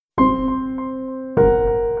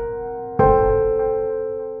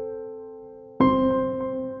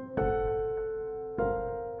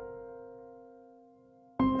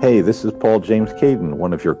Hey, this is Paul James Caden,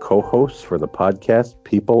 one of your co-hosts for the podcast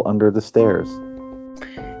People Under the Stairs.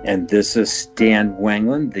 And this is Stan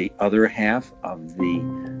Wangland, the other half of the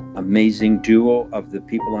amazing duo of the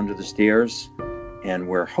People Under the Stairs. And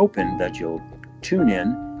we're hoping that you'll tune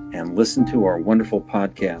in and listen to our wonderful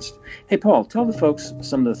podcast. Hey, Paul, tell the folks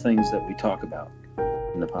some of the things that we talk about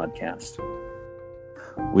in the podcast.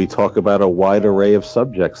 We talk about a wide array of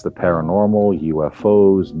subjects, the paranormal,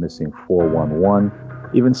 UFOs, missing 411,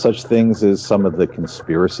 even such things as some of the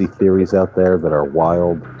conspiracy theories out there that are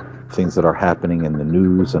wild, things that are happening in the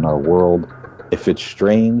news in our world. If it's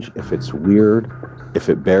strange, if it's weird, if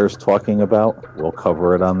it bears talking about, we'll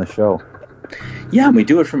cover it on the show. Yeah, we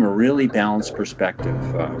do it from a really balanced perspective.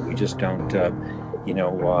 We just don't,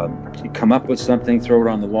 come up with something, throw it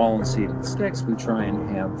on the wall and see if it sticks. We try and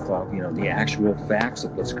have, the actual facts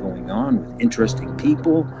of what's going on with interesting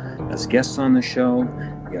people as guests on the show,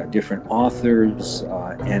 different authors,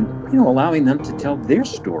 and allowing them to tell their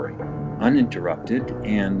story uninterrupted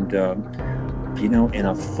and, in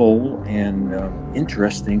a full and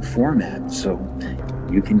interesting format. So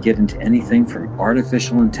you can get into anything from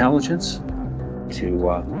artificial intelligence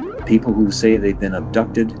to people who say they've been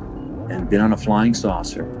abducted and been on a flying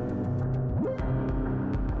saucer.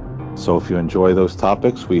 So if you enjoy those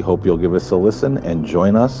topics, we hope you'll give us a listen and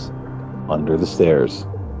join us under the stairs.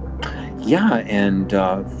 Yeah, and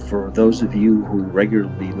for those of you who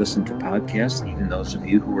regularly listen to podcasts, even those of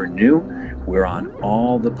you who are new, we're on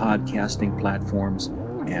all the podcasting platforms,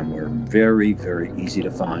 and we're very, very easy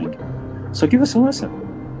to find. So give us a listen.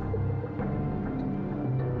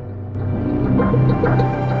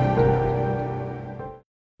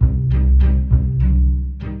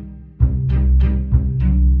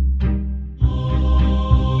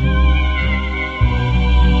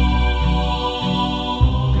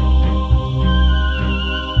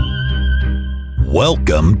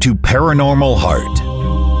 Welcome to Paranormal Heart,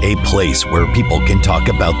 a place where people can talk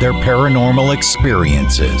about their paranormal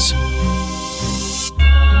experiences.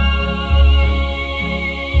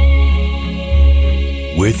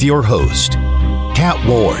 With your host, Kat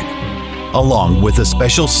Ward, along with a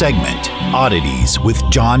special segment, Oddities with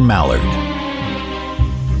John Mallard.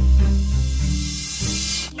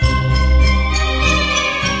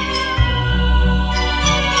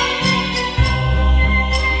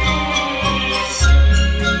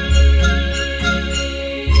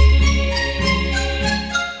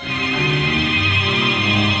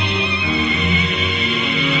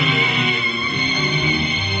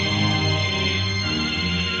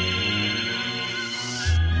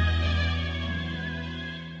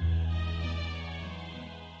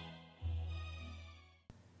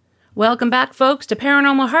 Welcome back, folks, to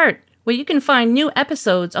Paranormal Heart, where you can find new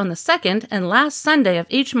episodes on the second and last Sunday of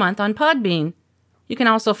each month on Podbean. You can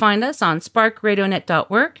also find us on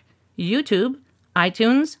sparkradionet.org, YouTube,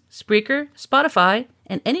 iTunes, Spreaker, Spotify,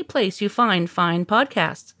 and any place you find fine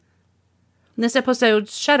podcasts. This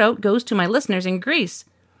episode's shout-out goes to my listeners in Greece.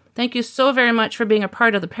 Thank you so very much for being a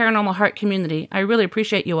part of the Paranormal Heart community. I really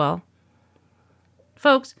appreciate you all.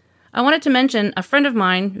 Folks, I wanted to mention a friend of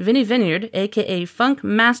mine, Vinny Vineyard, aka Funk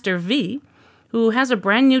Master V, who has a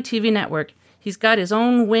brand new TV network. He's got his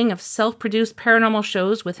own wing of self-produced paranormal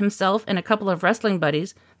shows with himself and a couple of wrestling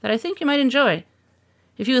buddies that I think you might enjoy.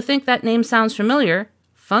 If you think that name sounds familiar,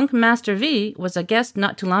 Funk Master V was a guest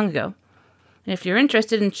not too long ago. And if you're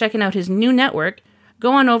interested in checking out his new network,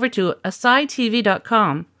 go on over to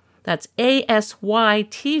asytv.com. That's ASYTV.com.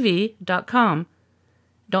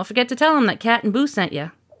 Don't forget to tell him that Cat and Boo sent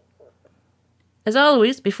you. As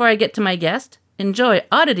always, before I get to my guest, enjoy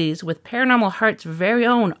Oddities with Paranormal Heart's very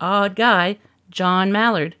own odd guy, John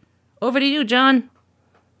Mallard. Over to you, John.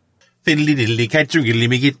 Fiddly diddly catcher gilly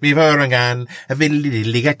me get me for a gun. A fiddly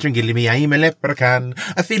diddly catcher gilly me I'm a leprechaun.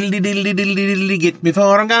 A fiddly diddly diddly diddly get me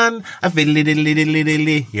for a gun. A fiddly diddly diddly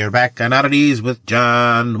diddly. You're back on Oddities with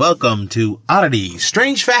John. Welcome to Oddities,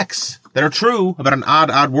 strange facts that are true about an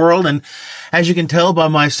odd world. And as you can tell by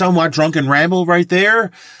my somewhat drunken ramble right there,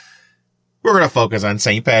 we're going to focus on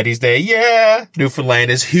St. Paddy's Day. Yeah! Newfoundland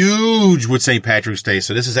is huge with St. Patrick's Day,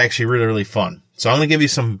 so this is actually really, really fun. So I'm going to give you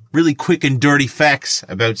some really quick and dirty facts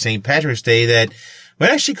about St. Patrick's Day that might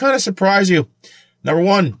actually kind of surprise you. Number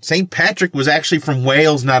one, St. Patrick was actually from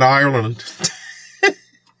Wales, not Ireland.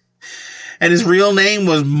 And his real name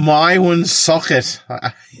was Mywin Socket.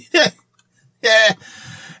 Yeah.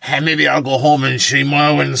 Hey, maybe I'll go home and see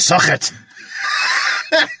Mywin Socket.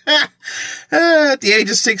 At the age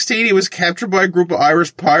of 16, he was captured by a group of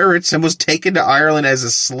Irish pirates and was taken to Ireland as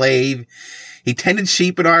a slave. He tended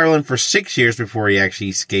sheep in Ireland for 6 years before he actually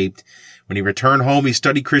escaped. When he returned home, he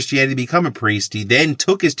studied Christianity to become a priest. He then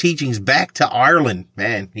took his teachings back to Ireland.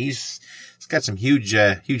 Man, he's got some huge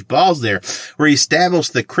balls there, where he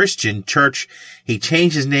established the Christian church. He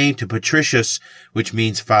changed his name to Patricius, which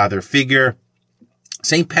means father figure.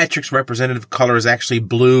 St. Patrick's representative color is actually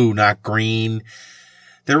blue, not green.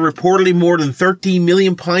 There are reportedly more than 13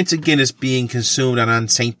 million pints of Guinness being consumed on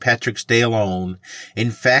St. Patrick's Day alone. In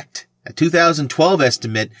fact, a 2012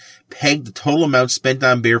 estimate pegged the total amount spent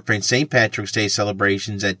on beer for St. Patrick's Day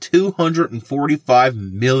celebrations at 245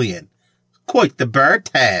 million. Quite the bar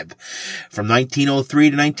tab. From 1903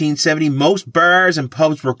 to 1970, most bars and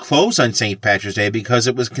pubs were closed on St. Patrick's Day because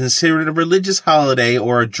it was considered a religious holiday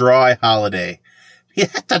or a dry holiday. You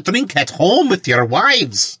had to drink at home with your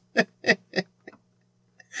wives.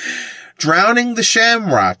 Drowning the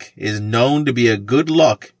shamrock is known to be a good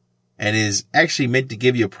luck and is actually meant to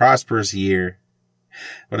give you a prosperous year.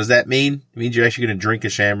 What does that mean? It means you're actually going to drink a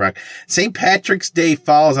shamrock. St. Patrick's Day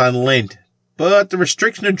falls on Lent, but the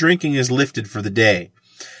restriction of drinking is lifted for the day.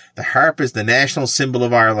 The harp is the national symbol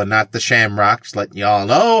of Ireland, not the shamrock, just letting you all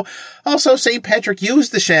know. Also, St. Patrick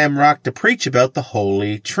used the shamrock to preach about the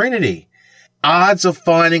Holy Trinity. Odds of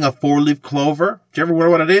finding a four-leaf clover, do you ever wonder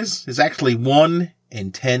what it is actually 1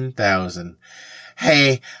 in 10,000.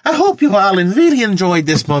 Hey, I hope you all really enjoyed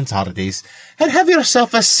this month's holidays and have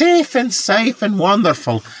yourself a safe and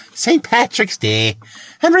wonderful St. Patrick's Day.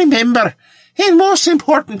 And remember, and most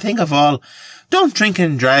important thing of all, don't drink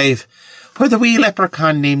and drive, or the wee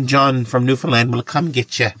leprechaun named John from Newfoundland will come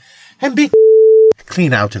get you and be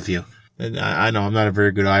clean out of you. And I know I'm not a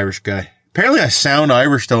very good Irish guy. Apparently I sound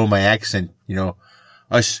Irish though in my accent. You know,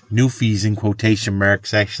 us Newfies in quotation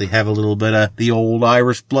marks actually have a little bit of the old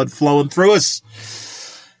Irish blood flowing through us.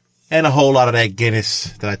 And a whole lot of that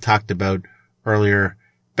Guinness that I talked about earlier.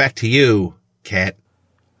 Back to you, Kat.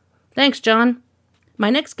 Thanks, John. My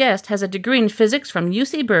next guest has a degree in physics from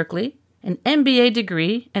UC Berkeley, an MBA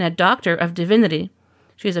degree, and a Doctor of Divinity.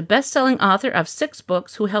 She is a best-selling author of 6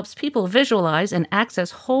 books who helps people visualize and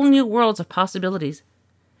access whole new worlds of possibilities.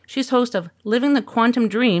 She's host of Living the Quantum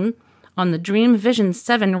Dream on the Dream Vision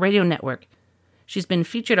 7 radio network. She's been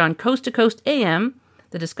featured on Coast to Coast AM,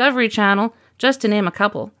 the Discovery Channel, just to name a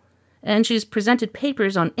couple. And she's presented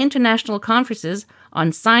papers on international conferences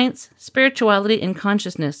on science, spirituality, and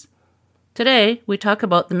consciousness. Today, we talk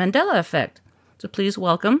about the Mandela Effect. So please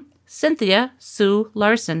welcome Cynthia Sue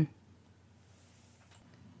Larson.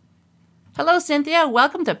 Hello, Cynthia.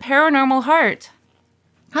 Welcome to Paranormal Heart.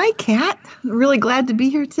 Hi, Kat. I'm really glad to be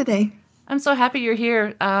here today. I'm so happy you're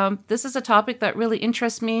here. This is a topic that really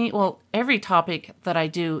interests me. Well, every topic that I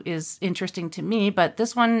do is interesting to me, but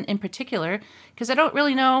this one in particular, because I don't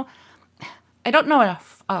know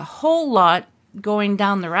a whole lot going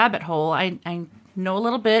down the rabbit hole. I know a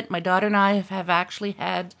little bit. My daughter and I have actually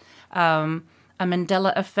had a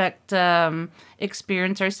Mandela Effect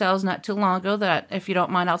experience ourselves not too long ago that, if you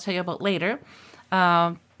don't mind, I'll tell you about later.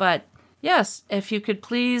 But yes, if you could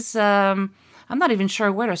please, I'm not even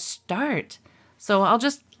sure where to start. So I'll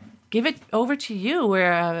just give it over to you.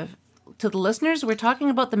 To the listeners, we're talking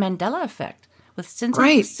about the Mandela Effect with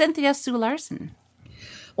Cynthia Sue Larson.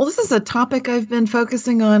 Well, this is a topic I've been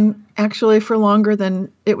focusing on actually for longer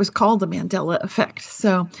than it was called the Mandela Effect.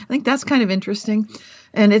 So I think that's kind of interesting.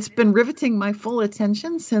 And it's been riveting my full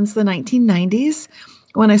attention since the 1990s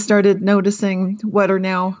when I started noticing what are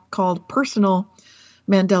now called personal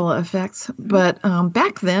Mandela effects. But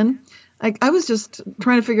back then, I was just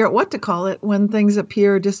trying to figure out what to call it when things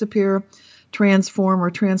appear, disappear, transform,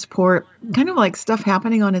 or transport, kind of like stuff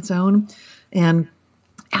happening on its own and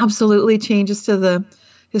absolutely changes to the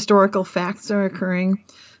historical facts are occurring.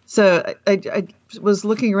 So I was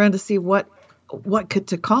looking around to see what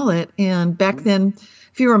to call it. And back then,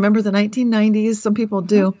 if you remember the 1990s, some people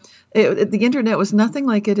do, the internet was nothing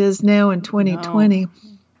like it is now in 2020. No.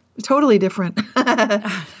 Totally different.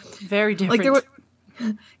 Very different.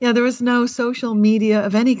 There was no social media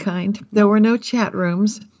of any kind. There were no chat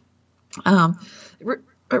rooms.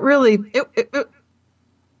 Really,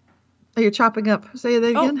 you're chopping up. Say that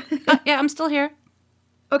again. Yeah, I'm still here.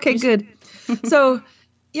 Okay, good. So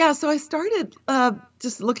I started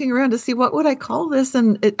just looking around to see what would I call this,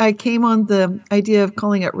 and I came on the idea of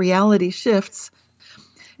calling it reality shifts.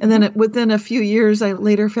 And then within a few years, I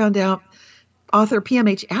later found out author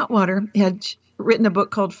PMH Atwater had written a book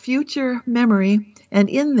called Future Memory, and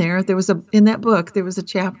in that book there was a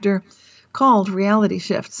chapter called Reality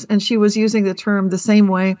Shifts, and she was using the term the same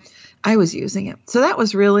way I was using it. So that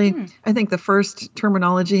was really, I think, the first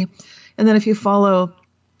terminology. And then if you follow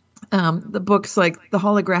the books like The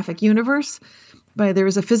Holographic Universe, there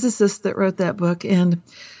was a physicist that wrote that book, and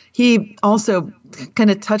he also kind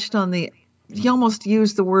of touched on the he almost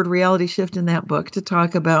used the word reality shift in that book to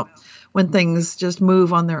talk about when things just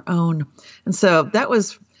move on their own. And so that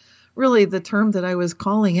was really the term that I was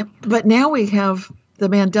calling it. But now we have the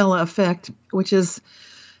Mandela effect, which is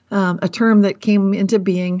a term that came into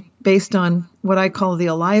being based on what I call the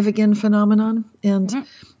alive again phenomenon. And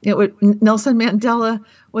Nelson Mandela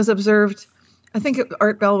was observed, I think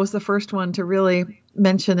Art Bell was the first one to really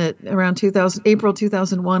mention it around April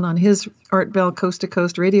 2001 on his Art Bell Coast to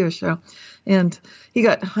Coast radio show. And he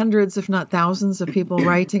got hundreds, if not thousands, of people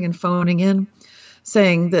writing and phoning in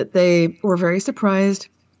saying that they were very surprised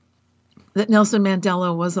that Nelson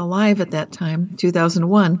Mandela was alive at that time,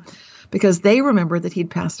 2001, because they remembered that he'd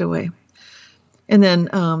passed away. And then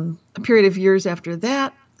a period of years after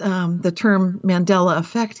that, the term Mandela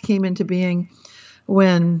effect came into being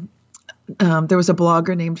when there was a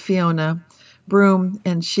blogger named Fiona Broome,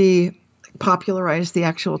 and she popularized the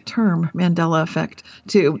actual term Mandela effect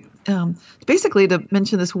to basically to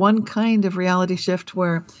mention this one kind of reality shift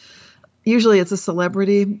where usually it's a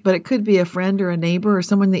celebrity, but it could be a friend or a neighbor or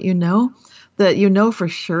someone that you know for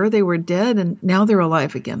sure they were dead and now they're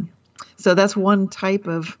alive again. So that's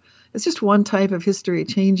it's just one type of history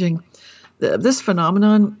changing. This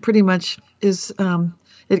phenomenon pretty much is,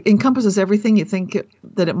 it encompasses everything you think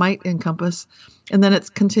that it might encompass. And then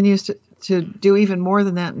it continues to do even more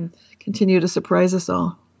than that and continue to surprise us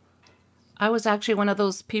all. I was actually one of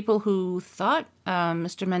those people who thought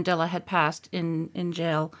Mr. Mandela had passed in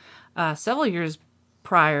jail several years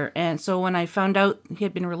prior. And so when I found out he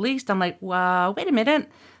had been released, I'm like, wow, wait a minute.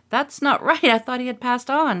 That's not right. I thought he had passed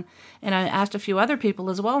on. And I asked a few other people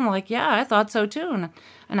as well. I'm like, yeah, I thought so too.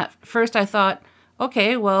 And at first I thought,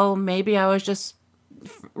 okay, well, maybe I was just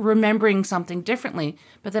remembering something differently.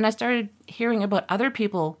 But then I started hearing about other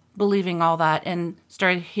people believing all that and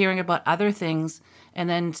started hearing about other things and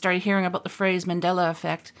then started hearing about the phrase Mandela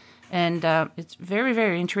effect. And it's very,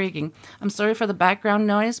 very intriguing. I'm sorry for the background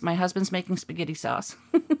noise. My husband's making spaghetti sauce.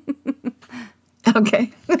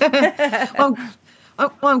 Okay.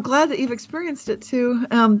 Well, I'm glad that you've experienced it too.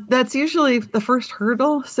 That's usually the first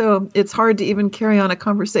hurdle. So it's hard to even carry on a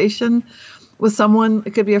conversation with someone.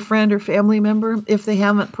 It could be a friend or family member if they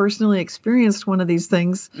haven't personally experienced one of these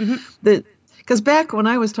things. Mm-hmm. Because back when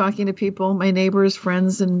I was talking to people, my neighbors,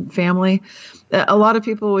 friends, and family, a lot of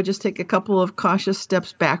people would just take a couple of cautious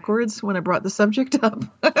steps backwards when I brought the subject up.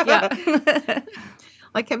 Yeah.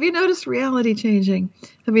 Like, have you noticed reality changing?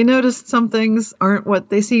 Have you noticed some things aren't what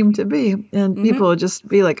they seem to be? And mm-hmm. people would just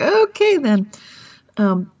be like, okay, then.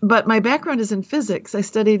 But my background is in physics. I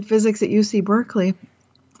studied physics at UC Berkeley.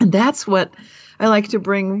 And that's what I like to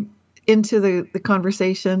bring into the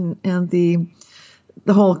conversation and the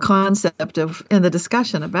whole concept of and the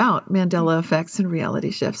discussion about Mandela effects and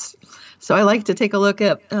reality shifts. So I like to take a look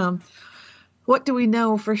at what do we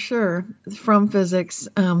know for sure from physics,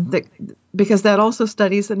 because that also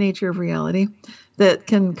studies the nature of reality, that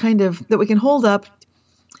we can hold up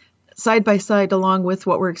side by side along with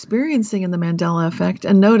what we're experiencing in the Mandela effect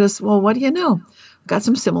and notice, well, what do you know? We've got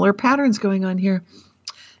some similar patterns going on here.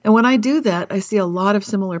 And when I do that, I see a lot of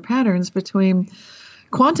similar patterns between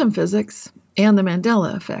quantum physics and the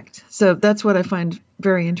Mandela effect. So that's what I find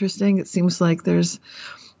very interesting. It seems like there's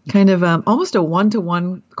kind of almost a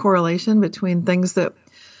one-to-one correlation between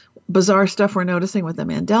bizarre stuff we're noticing with the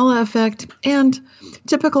Mandela effect and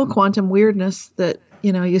typical quantum weirdness that,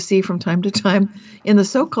 you see from time to time in the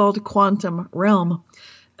so-called quantum realm.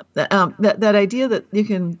 That idea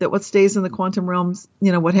that what stays in the quantum realms,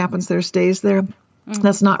 what happens there stays there. Mm-hmm.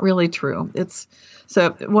 That's not really true.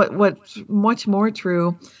 What's much more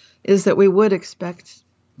true is that we would expect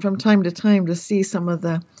from time to time to see some of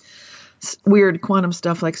the weird quantum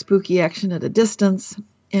stuff like spooky action at a distance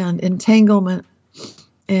and entanglement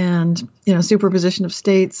and, superposition of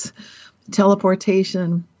states,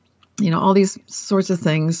 teleportation, all these sorts of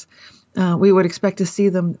things. We would expect to see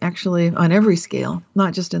them actually on every scale,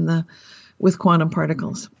 not just with quantum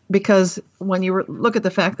particles. Because when you look at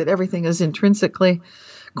the fact that everything is intrinsically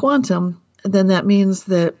quantum, then that means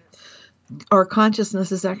that our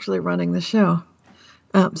consciousness is actually running the show.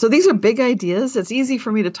 So these are big ideas. It's easy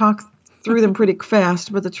for me to talk through them pretty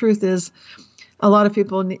fast, but the truth is a lot of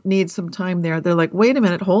people need some time there. They're like, wait a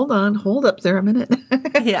minute, hold up there a minute.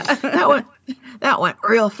 Yeah. that went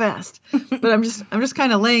real fast. But I'm just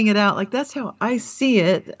kind of laying it out like that's how I see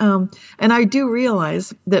it. And I do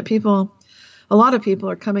realize that a lot of people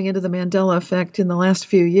are coming into the Mandela effect in the last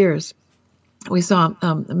few years. We saw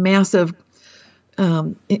a massive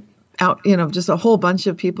just a whole bunch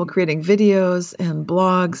of people creating videos and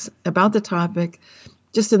blogs about the topic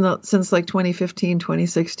just since like 2015,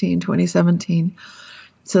 2016, 2017.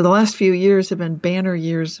 So the last few years have been banner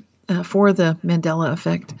years for the Mandela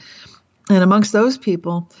effect. And amongst those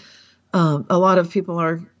people, a lot of people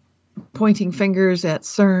are pointing fingers at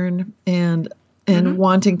CERN and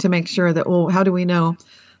wanting to make sure that, well, how do we know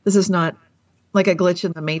this is not like a glitch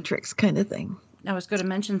in the matrix kind of thing? I was going to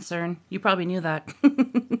mention CERN. You probably knew that.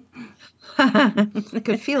 I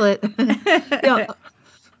could feel it.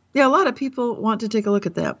 Yeah, a lot of people want to take a look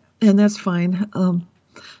at that, and that's fine.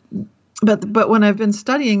 But when I've been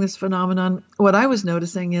studying this phenomenon, what I was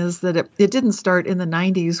noticing is that it didn't start in the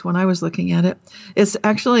 90s when I was looking at it. It's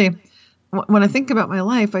actually, when I think about my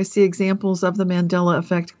life, I see examples of the Mandela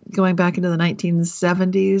effect going back into the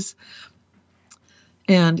 1970s.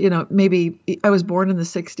 And, maybe I was born in the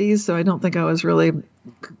 60s, so I don't think I was really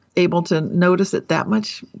able to notice it that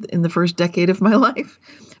much in the first decade of my life.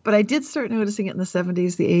 But I did start noticing it in the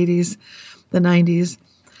 70s, the 80s, the 90s.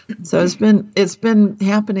 So it's been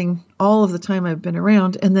happening all of the time I've been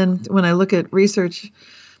around. And then when I look at research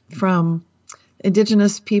from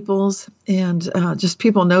indigenous peoples and just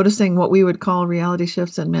people noticing what we would call reality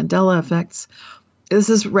shifts and Mandela effects, this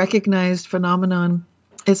is recognized phenomenon.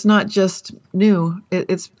 It's not just new.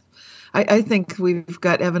 I think we've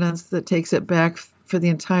got evidence that takes it back for the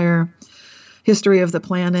entire history of the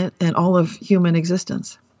planet and all of human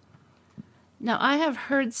existence. Now, I have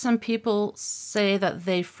heard some people say that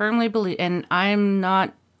they firmly believe, and I'm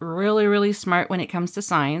not really, really smart when it comes to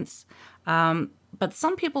science, but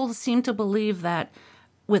some people seem to believe that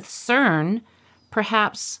with CERN,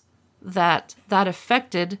 perhaps that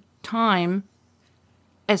affected time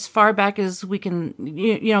as far back as we can,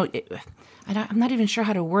 I'm not even sure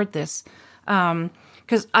how to word this,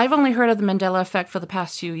 because I've only heard of the Mandela effect for the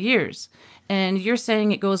past few years, and you're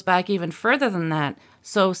saying it goes back even further than that.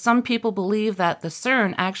 So some people believe that the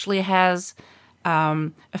CERN actually has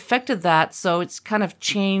affected that, so it's kind of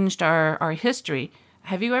changed our history.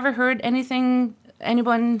 Have you ever heard anyone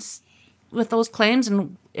with those claims?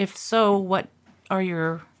 And if so, what are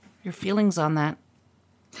your feelings on that?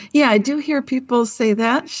 Yeah, I do hear people say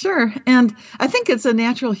that, sure. And I think it's a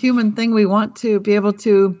natural human thing. We want to be able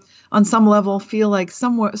to, on some level, feel like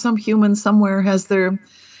some human somewhere has their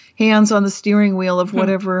hands on the steering wheel of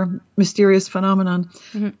whatever mysterious phenomenon.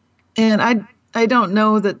 Mm-hmm. And I don't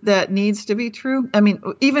know that needs to be true. I mean,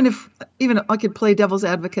 even I could play devil's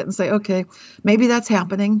advocate and say, okay, maybe that's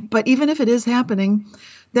happening. But even if it is happening,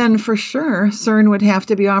 then for sure CERN would have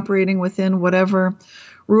to be operating within whatever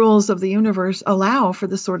rules of the universe allow for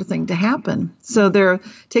this sort of thing to happen. So they're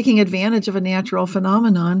taking advantage of a natural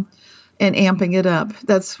phenomenon and amping it up.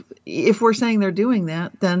 If we're saying they're doing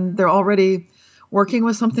that, then they're already working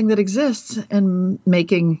with something that exists and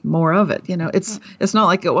making more of it. It's not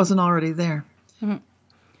like it wasn't already there. Mm-hmm.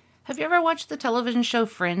 Have you ever watched the television show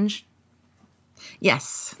Fringe?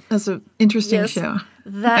 Yes, that's an interesting show.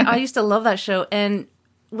 That I used to love that show, and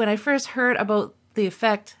when I first heard about the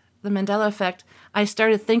effect, the Mandela effect, I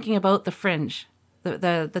started thinking about the Fringe,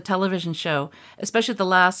 the television show, especially the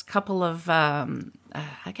last couple of, I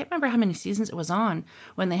can't remember how many seasons it was on,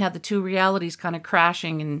 when they had the two realities kind of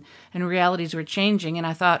crashing and realities were changing. And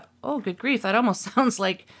I thought, oh, good grief, that almost sounds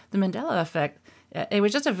like the Mandela effect. It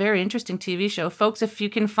was just a very interesting TV show. Folks, if you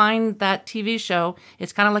can find that TV show,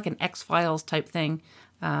 it's kind of like an X-Files type thing.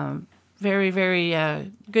 Very,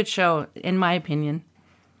 very good show, in my opinion.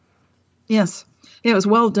 Yes. Yeah, it was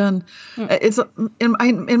well done. It's in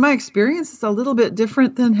my experience, it's a little bit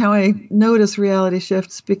different than how I notice reality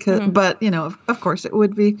shifts but of course it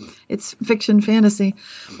would be. It's fiction fantasy.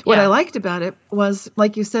 What I liked about it was,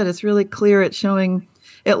 like you said, it's really clear at showing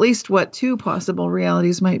at least what two possible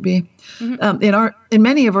realities might be. Mm-hmm. In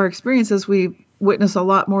many of our experiences, we witness a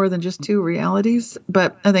lot more than just two realities,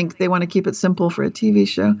 but I think they want to keep it simple for a TV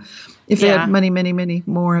show. If they had many, many, many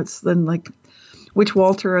more, it's then like, which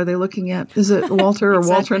Walter are they looking at? Is it Walter or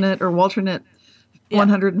Exactly. Walternet or Walternet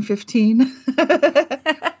 115?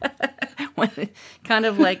 Kind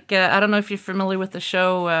of like, I don't know if you're familiar with the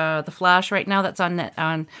show The Flash right now. That's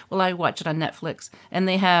well, I watch it on Netflix. And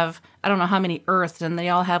they have, I don't know how many Earths, and they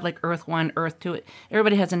all have like Earth 1, Earth 2.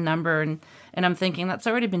 Everybody has a number, and I'm thinking that's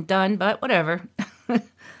already been done, but whatever.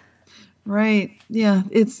 Right. Yeah.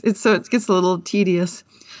 It's so it gets a little tedious.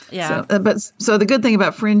 Yeah. So the good thing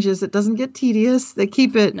about Fringe is it doesn't get tedious. They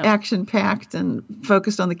keep it action-packed and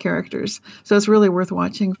focused on the characters. So it's really worth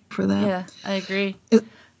watching for that. Yeah, I agree.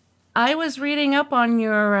 I was reading up on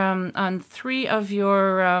your on 3 of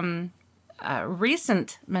your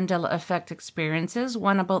recent Mandela effect experiences.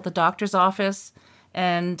 One about the doctor's office,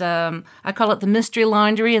 and I call it the mystery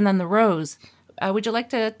laundry, and then the rose. Would you like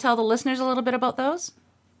to tell the listeners a little bit about those?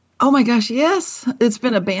 Oh my gosh, yes. It's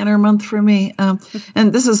been a banner month for me.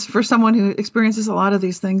 And this is for someone who experiences a lot of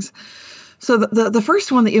these things. So the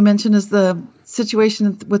first one that you mentioned is the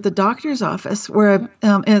situation with the doctor's office, where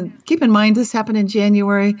and keep in mind this happened in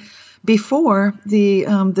January, before the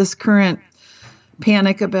this current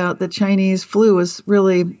panic about the Chinese flu was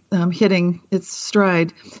really hitting its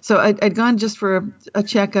stride. So I'd gone just for a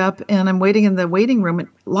checkup, and I'm waiting in the waiting room, and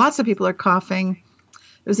lots of people are coughing.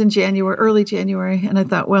 It was in January, early January, and I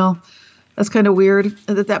thought, well, that's kind of weird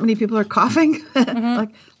that many people are coughing. like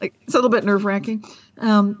it's a little bit nerve-wracking.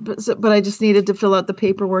 But I just needed to fill out the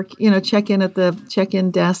paperwork, check in at the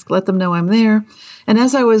check-in desk, let them know I'm there. And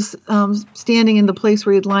as I was standing in the place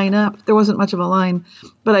where you'd line up, there wasn't much of a line,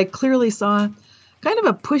 but I clearly saw kind of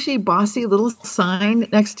a pushy, bossy little sign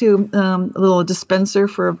next to a little dispenser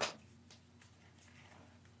for.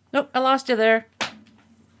 Nope, I lost you there.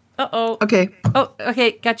 Uh-oh. Okay. Oh,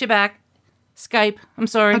 okay, got you back. Skype. I'm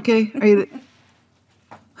sorry. Okay. Are you?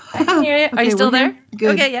 I can hear you. Are you still there?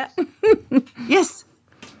 Good. Okay, yeah. Yes.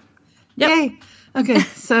 Yep. Yay. Okay.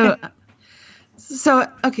 So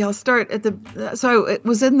okay, I'll start at the. So it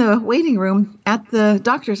was in the waiting room at the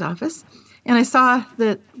doctor's office, and I saw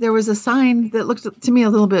that there was a sign that looked to me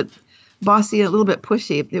a little bit bossy, a little bit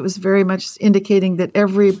pushy. It was very much indicating that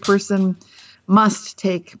every person must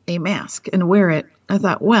take a mask and wear it. I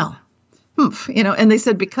thought, well, and they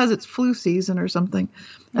said because it's flu season or something.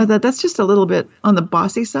 I thought that's just a little bit on the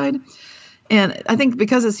bossy side. And I think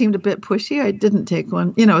because it seemed a bit pushy, I didn't take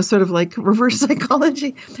one. Sort of like reverse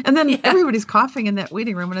psychology. And then everybody's coughing in that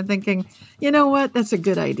waiting room, and I'm thinking, you know what? That's a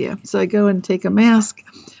good idea. So I go and take a mask,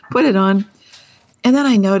 put it on, and then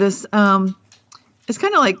I notice it's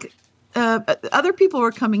kind of like other people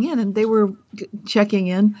were coming in, and they were checking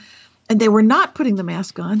in, and they were not putting the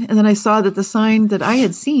mask on. And then I saw that the sign that I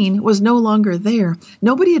had seen was no longer there.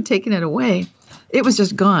 Nobody had taken it away. It was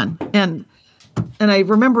just gone. And I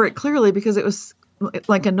remember it clearly because it was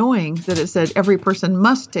like annoying that it said every person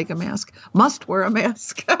must take a mask, must wear a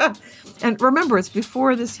mask. And remember, it's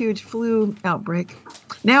before this huge flu outbreak.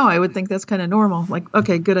 Now I would think that's kind of normal. Like,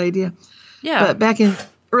 okay, good idea. Yeah. But back in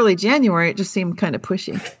early January, it just seemed kind of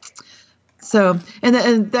pushy. So, and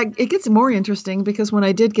that it gets more interesting because when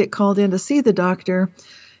I did get called in to see the doctor,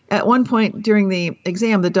 at one point during the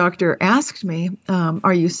exam, the doctor asked me,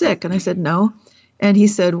 are you sick? And I said, no. And he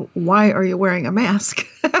said, why are you wearing a mask?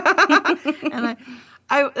 And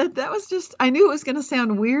that was just, I knew it was going to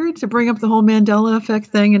sound weird to bring up the whole Mandela effect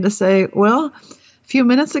thing and to say, well, a few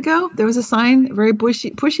minutes ago, there was a sign, a very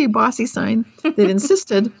pushy, bossy sign that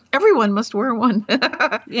insisted everyone must wear one.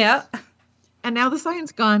 Yeah. And now the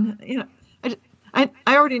sign's gone.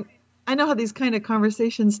 I know how these kind of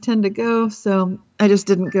conversations tend to go, so I just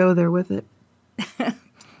didn't go there with it. So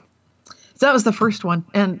that was the first one.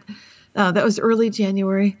 And that was early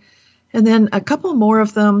January. And then a couple more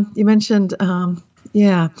of them, you mentioned,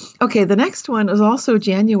 Okay, the next one was also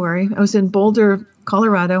January. I was in Boulder,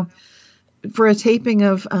 Colorado for a taping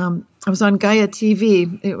of, I was on Gaia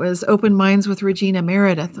TV. It was Open Minds with Regina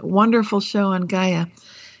Meredith, a wonderful show on Gaia.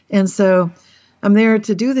 And so I'm there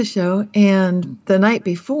to do the show. And the night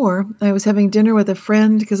before, I was having dinner with a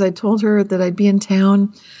friend because I told her that I'd be in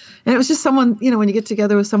town. And it was just someone, when you get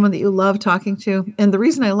together with someone that you love talking to. And the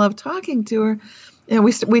reason I love talking to her,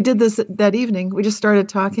 we did this that evening. We just started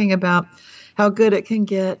talking about how good it can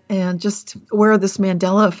get and just where this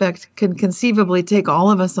Mandela effect can conceivably take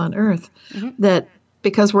all of us on Earth. Mm-hmm. That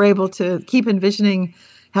because we're able to keep envisioning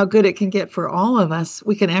how good it can get for all of us,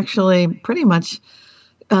 we can actually pretty much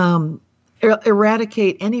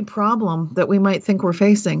eradicate any problem that we might think we're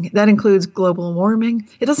facing. That includes global warming.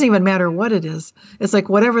 It doesn't even matter what it is. It's like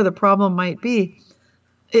whatever the problem might be,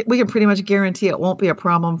 we can pretty much guarantee it won't be a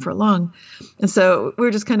problem for long. And so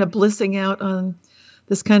we're just kind of blissing out on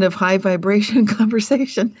this kind of high vibration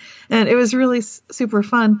conversation. And it was really super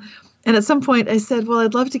fun. And at some point I said, well,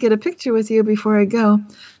 I'd love to get a picture with you before I go.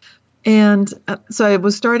 And so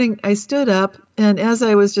I stood up, and as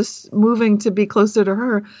I was just moving to be closer to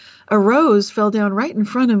her, a rose fell down right in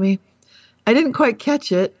front of me. I didn't quite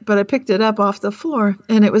catch it, but I picked it up off the floor,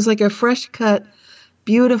 and it was like a fresh cut,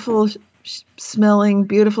 beautiful smelling,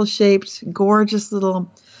 beautiful shaped, gorgeous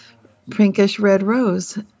little pinkish red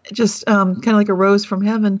rose, just kind of like a rose from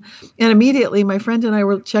heaven. And immediately my friend and I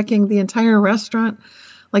were checking the entire restaurant.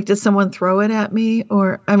 Like, did someone throw it at me?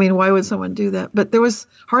 Or, why would someone do that? But there was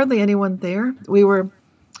hardly anyone there. We were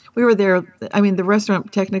there. The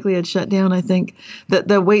restaurant technically had shut down, I think.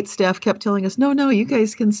 The wait staff kept telling us, no, you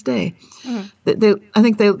guys can stay. Mm-hmm. I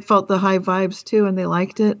think they felt the high vibes too, and they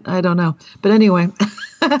liked it. I don't know. But anyway.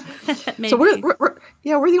 So we're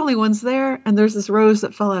the only ones there. And there's this rose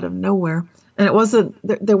that fell out of nowhere. And it wasn't,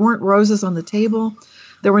 there weren't roses on the table.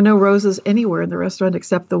 There were no roses anywhere in the restaurant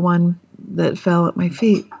except the one that fell at my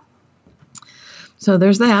feet. So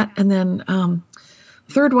there's that. And then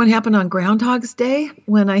third one happened on Groundhog's Day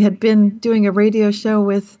when I had been doing a radio show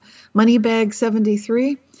with Moneybag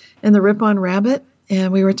 73 and the Rip on Rabbit.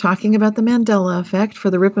 And we were talking about the Mandela effect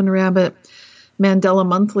for the Rip on Rabbit Mandela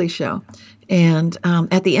Monthly show. And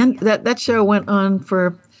at the end, that show went on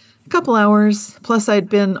for a couple hours. Plus, I'd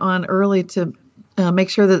been on early to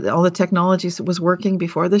make sure that all the technology was working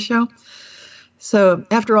before the show. So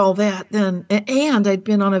after all that, then, and I'd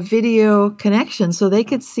been on a video connection so they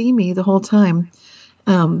could see me the whole time.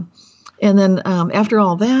 And then after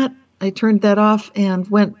all that, I turned that off and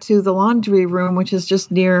went to the laundry room, which is just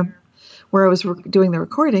near where I was doing the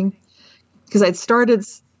recording, because I'd started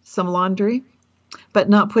some laundry, but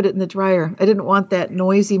not put it in the dryer. I didn't want that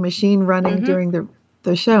noisy machine running during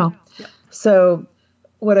the show. Yep. So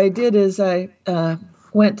what I did is I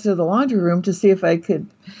went to the laundry room to see if I could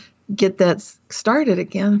get that started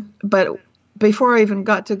again. But before I even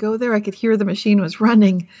got to go there, I could hear the machine was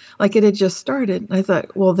running like it had just started. I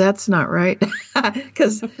thought, well, that's not right.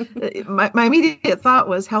 Because my immediate thought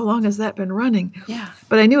was, how long has that been running? Yeah.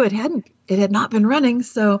 But I knew it had not been running.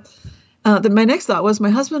 So my next thought was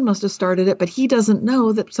my husband must have started it, but he doesn't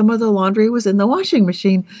know that some of the laundry was in the washing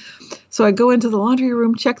machine. So I go into the laundry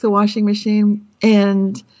room, check the washing machine,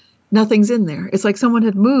 and nothing's in there. It's like someone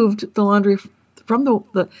had moved the laundry from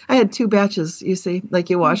the I had two batches, you see, like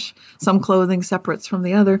you wash some clothing separates from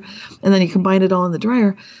the other, and then you combine it all in the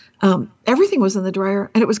dryer. Everything was in the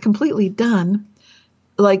dryer, and it was completely done.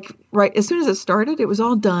 Like right as soon as it started, it was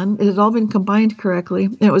all done. It had all been combined correctly,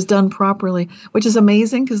 and it was done properly, which is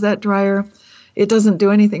amazing because that dryer, it doesn't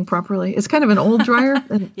do anything properly. It's kind of an old dryer.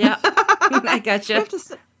 And yeah, I gotcha.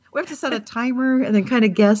 We have to set a timer and then kind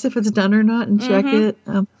of guess if it's done or not and check it.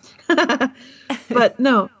 But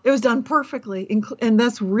no, it was done perfectly. And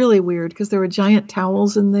that's really weird because there were giant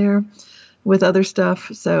towels in there with other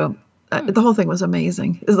stuff. So the whole thing was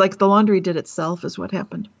amazing. It's like the laundry did itself is what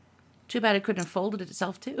happened. Too bad it couldn't have folded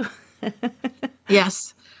itself too.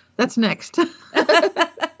 Yes, that's next.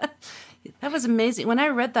 That was amazing. When I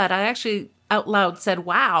read that, I actually out loud said,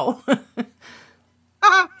 wow.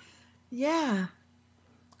 Yeah.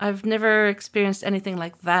 I've never experienced anything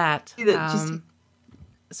like that.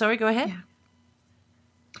 Sorry, go ahead. Yeah.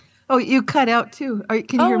 Oh, you cut out too.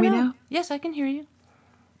 Can you hear me now? Yes, I can hear you.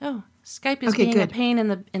 Oh, Skype is being a pain in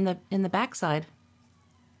the backside.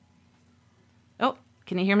 Oh,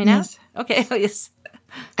 can you hear me now? Yes. Okay. Oh, yes.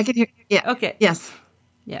 I can hear. Yeah. Okay. Yes.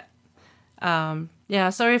 Yeah. Yeah.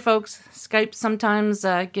 Sorry, folks. Skype sometimes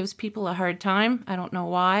gives people a hard time. I don't know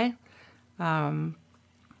why.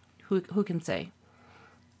 Who can say?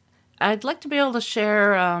 I'd like to be able to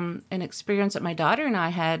share an experience that my daughter and I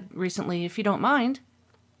had recently, if you don't mind.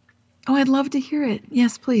 Oh, I'd love to hear it.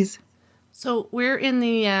 Yes, please. So we're in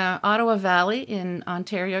the Ottawa Valley in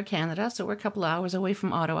Ontario, Canada. So we're a couple hours away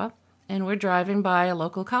from Ottawa. And we're driving by a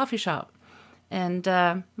local coffee shop. And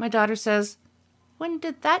my daughter says, when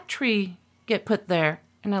did that tree get put there?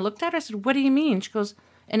 And I looked at her and said, what do you mean? She goes,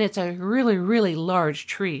 and it's a really, really large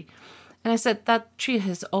tree. And I said, that tree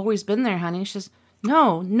has always been there, honey. She says,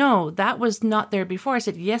 no, that was not there before. I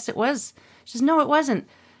said, yes, it was. She says, no, it wasn't.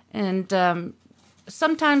 And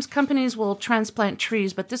sometimes companies will transplant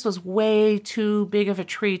trees, but this was way too big of a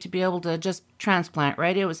tree to be able to just transplant,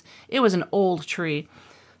 right? It was an old tree.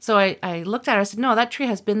 So I looked at her, I said, no, that tree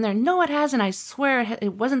has been there. No, it hasn't. I swear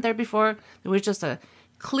it wasn't there before. There was just a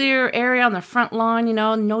clear area on the front lawn,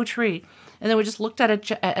 no tree. And then we just looked at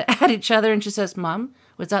each other, and she says, Mom,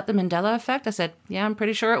 was that the Mandela effect? I said, yeah, I'm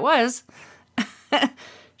pretty sure it was.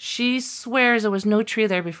 She swears there was no tree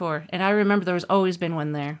there before, and I remember there was always been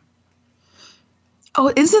one there.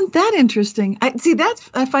 Oh, isn't that interesting?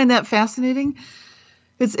 I find that fascinating.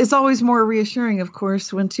 It's always more reassuring, of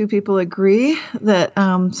course, when two people agree that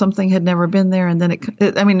something had never been there, and then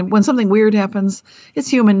when something weird happens, it's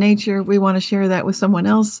human nature. We want to share that with someone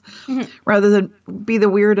else, rather than be the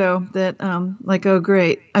weirdo that, oh,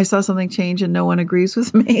 great, I saw something change and no one agrees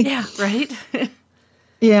with me. Yeah, right.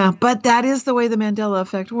 Yeah, but that is the way the Mandela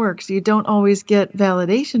effect works. You don't always get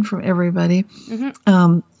validation from everybody.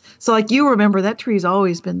 So like you remember that tree's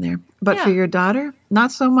always been there, but for your daughter,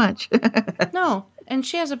 not so much. No, and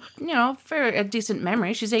she has a decent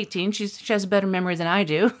memory. She's 18. She has a better memory than I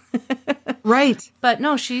do. Right. But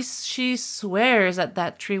no, she swears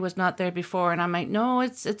that tree was not there before, and I'm like, no,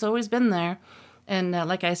 it's always been there. And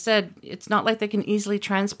like I said, it's not like they can easily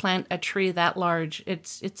transplant a tree that large.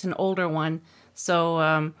 It's an older one.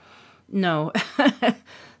 So, no.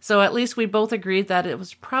 So at least we both agreed that it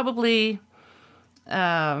was probably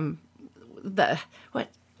it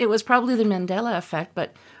was probably the Mandela effect.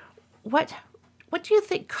 But what do you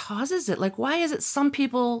think causes it? Like, why is it some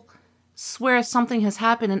people swear something has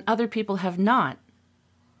happened and other people have not?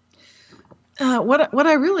 What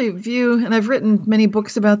I really view, and I've written many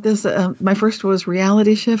books about this. My first was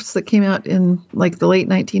Reality Shifts that came out in like the late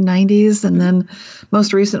 1990s, and then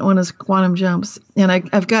most recent one is Quantum Jumps. And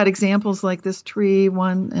I've got examples like this tree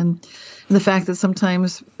one, and the fact that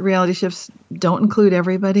sometimes reality shifts don't include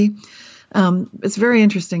everybody. It's very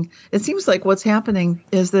interesting. It seems like what's happening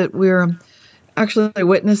is that we're actually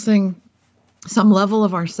witnessing some level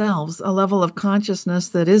of ourselves, a level of consciousness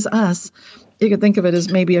that is us. You could think of it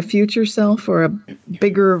as maybe a future self or a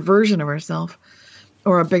bigger version of ourselves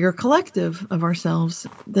or a bigger collective of ourselves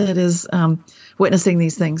that is witnessing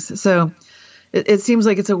these things. So it seems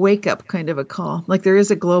like it's a wake-up kind of a call. Like there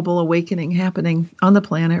is a global awakening happening on the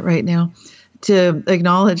planet right now to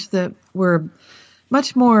acknowledge that we're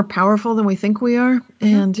much more powerful than we think we are.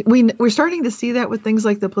 And we're starting to see that with things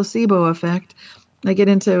like the placebo effect. I get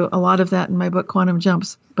into a lot of that in my book, Quantum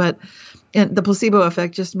Jumps. And the placebo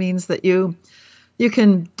effect just means that you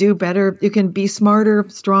can do better. You can be smarter,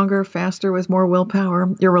 stronger, faster with more willpower.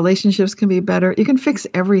 Your relationships can be better. You can fix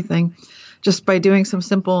everything just by doing some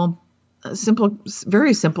simple,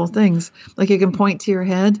 very simple things. Like you can point to your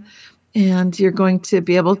head and you're going to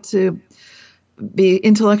be able to be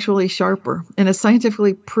intellectually sharper. And it's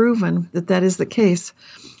scientifically proven that that is the case.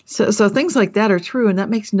 So things like that are true, and that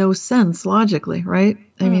makes no sense logically, right?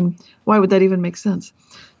 I mean, why would that even make sense?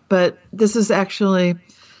 But this is actually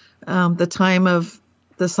the time of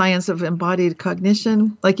the science of embodied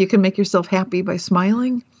cognition. Like you can make yourself happy by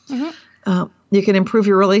smiling. You can improve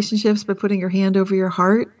your relationships by putting your hand over your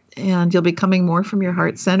heart, and you'll be coming more from your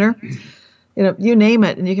heart center. You name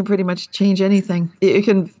it, and you can pretty much change anything. You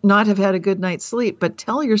can not have had a good night's sleep, but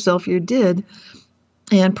tell yourself you did,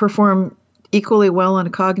 and perform equally well on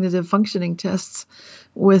cognitive functioning tests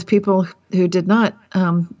with people who did not,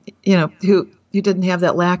 who didn't have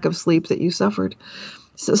that lack of sleep that you suffered.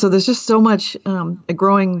 So there's just so much,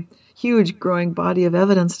 huge growing body of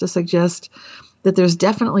evidence to suggest that there's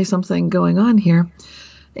definitely something going on here.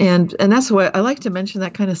 And that's why I like to mention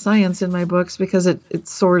that kind of science in my books, because it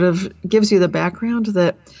sort of gives you the background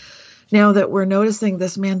that now that we're noticing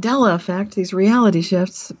this Mandela effect, these reality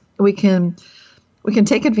shifts, we can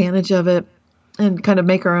take advantage of it and kind of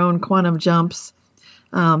make our own quantum jumps,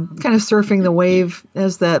 kind of surfing the wave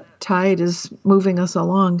as that tide is moving us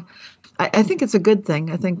along. I think it's a good thing.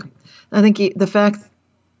 I think the fact.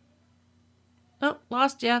 Oh,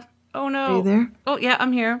 lost you. Oh no. Are you there? Oh yeah,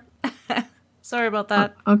 I'm here. Sorry about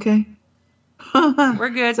that. Okay. We're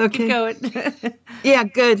good. It's okay. Keep going. Yeah,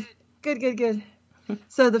 good.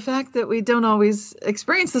 So the fact that we don't always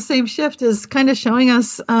experience the same shift is kind of showing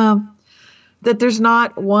us that there's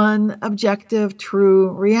not one objective,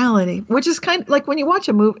 true reality, which is kind of like when you watch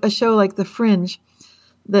a show like The Fringe,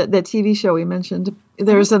 the TV show we mentioned,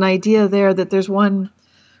 there's an idea there that there's one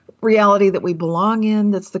reality that we belong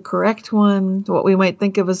in, that's the correct one, what we might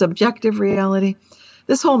think of as objective reality.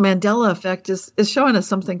 This whole Mandela effect is showing us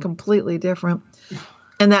something completely different.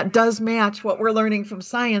 And that does match what we're learning from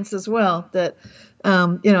science as well, that,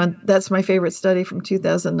 and that's my favorite study from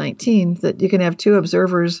 2019, that you can have two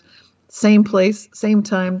observers, same place, same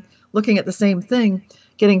time, looking at the same thing,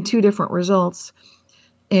 getting two different results.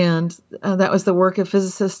 And that was the work of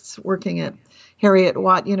physicists working at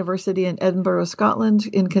Heriot-Watt University in Edinburgh, Scotland,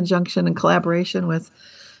 in conjunction and collaboration with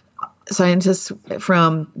scientists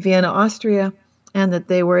from Vienna, Austria, and that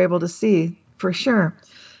they were able to see for sure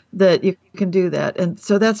that you can do that. And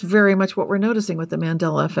so that's very much what we're noticing with the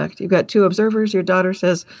Mandela effect. You've got two observers. Your daughter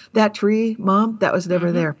says, that tree, Mom, that was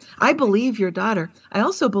never there. I believe your daughter. I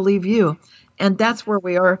also believe you. And that's where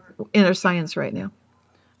we are in our science right now.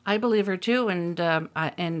 I believe her too. And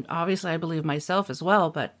obviously I believe myself as well.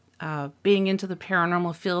 But being into the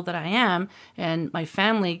paranormal field that I am, and my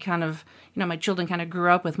family kind of, my children kind of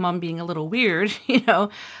grew up with Mom being a little weird,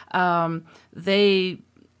 they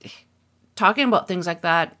talking about things like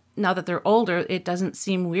that. Now that they're older, it doesn't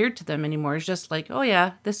seem weird to them anymore. It's just like, oh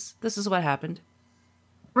yeah, this is what happened.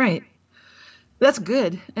 Right. That's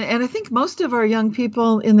good. And I think most of our young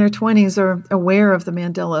people in their 20s are aware of the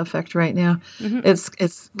Mandela effect right now.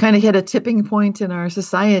 It's kind of hit a tipping point in our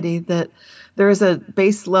society that there is a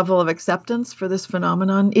base level of acceptance for this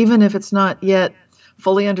phenomenon, even if it's not yet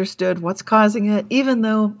fully understood what's causing it, even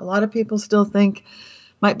though a lot of people still think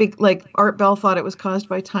might be like Art Bell thought it was caused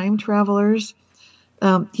by time travelers.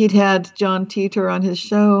 He'd had John Titor on his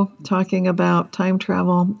show talking about time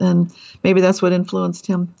travel, and maybe that's what influenced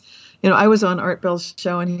him. I was on Art Bell's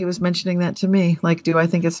show, and he was mentioning that to me. Like, do I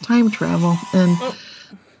think it's time travel? And,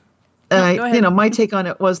 my take on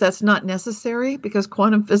it was that's not necessary, because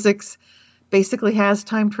quantum physics basically has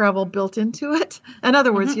time travel built into it. In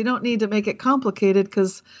other words, you don't need to make it complicated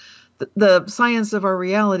because the science of our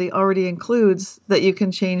reality already includes that you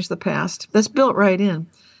can change the past. That's built right in.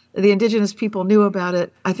 The indigenous people knew about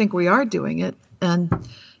it. I think we are doing it. And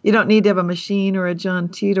you don't need to have a machine or a John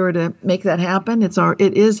Titor to make that happen. It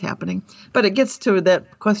is happening. But it gets to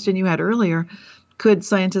that question you had earlier. Could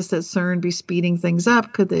scientists at CERN be speeding things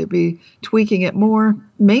up? Could they be tweaking it more?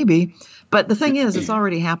 Maybe. But the thing is, it's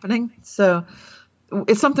already happening. So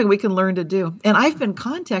it's something we can learn to do. And I've been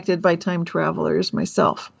contacted by time travelers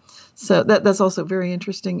myself. So that's also a very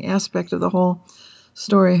interesting aspect of the whole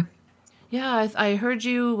story. Yeah, I heard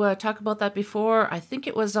you talk about that before. I think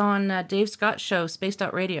it was on Dave Scott's show, Spaced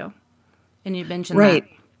Out Radio. And you mentioned that.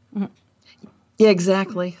 Right. Yeah,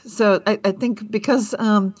 exactly. So I think because,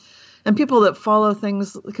 and people that follow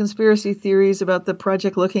things, conspiracy theories about the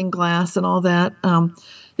Project Looking Glass and all that,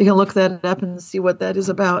 you can look that up and see what that is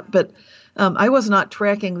about. But I was not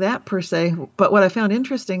tracking that per se. But what I found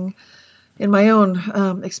interesting in my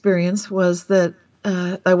own experience was that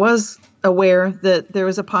I was aware that there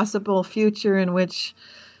was a possible future in which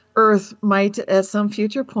Earth might, at some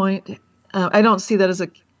future point, I don't see that as a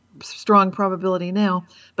strong probability now,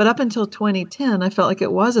 but up until 2010, I felt like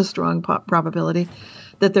it was a strong probability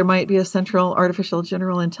that there might be a central artificial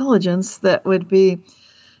general intelligence that would be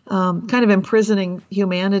kind of imprisoning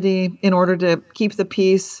humanity in order to keep the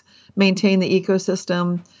peace, maintain the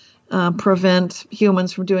ecosystem, prevent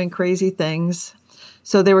humans from doing crazy things.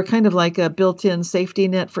 So they were kind of like a built-in safety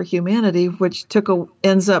net for humanity, which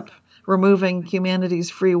ends up removing humanity's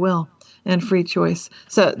free will and free choice.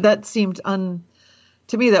 So that seemed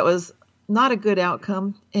to me, that was not a good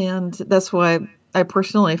outcome. And that's why I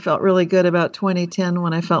personally felt really good about 2010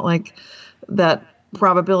 when I felt like that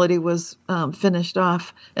probability was finished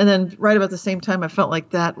off. And then right about the same time I felt like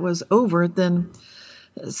that was over, then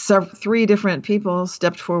 3 different people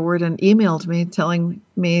stepped forward and emailed me telling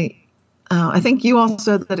me, I think you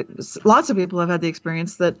also, that lots of people have had the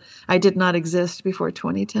experience that I did not exist before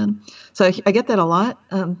 2010. So I get that a lot,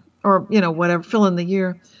 or, whatever, fill in the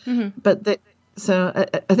year. Mm-hmm. But so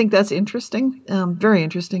I think that's interesting, very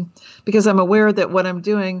interesting, because I'm aware that what I'm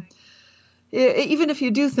doing, even if you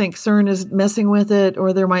do think CERN is messing with it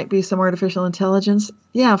or there might be some artificial intelligence,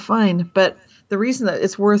 yeah, fine. But the reason that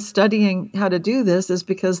it's worth studying how to do this is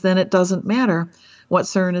because then it doesn't matter what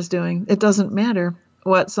CERN is doing. It doesn't matter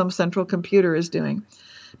what some central computer is doing,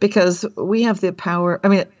 because we have the power. I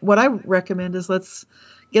mean, what I recommend is let's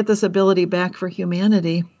get this ability back for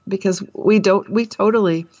humanity, because we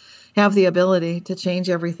totally have the ability to change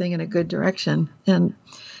everything in a good direction. And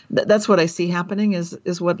that's what I see happening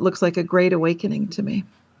is what looks like a great awakening to me.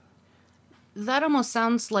 That almost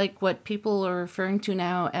sounds like what people are referring to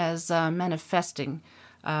now as manifesting.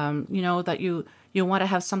 That you want to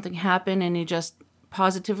have something happen and you just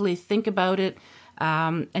positively think about it,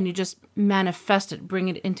 and you just manifest it, bring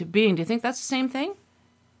it into being. Do you think that's the same thing?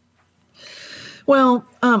 Well,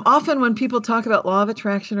 often when people talk about law of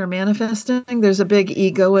attraction or manifesting, there's a big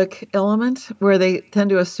egoic element where they tend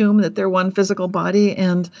to assume that they're one physical body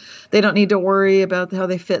and they don't need to worry about how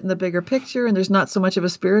they fit in the bigger picture, and there's not so much of a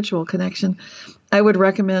spiritual connection. I would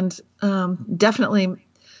recommend definitely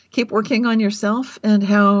keep working on yourself and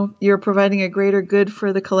how you're providing a greater good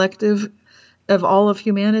for the collective of all of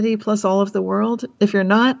humanity plus all of the world. If you're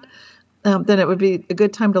not, then it would be a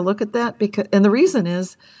good time to look at that. And the reason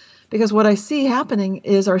is because what I see happening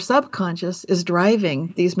is our subconscious is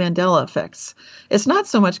driving these Mandela effects. It's not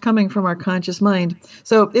so much coming from our conscious mind.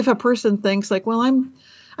 So if a person thinks like, well,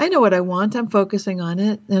 I know what I want, I'm focusing on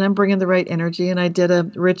it, and I'm bringing the right energy, and I did a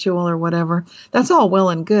ritual or whatever, that's all well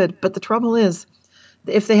and good. But the trouble is,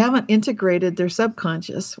 if they haven't integrated their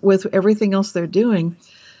subconscious with everything else they're doing,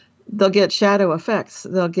 they'll get shadow effects.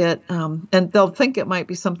 They'll get, and they'll think it might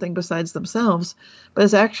be something besides themselves, but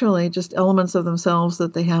it's actually just elements of themselves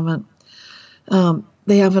that they have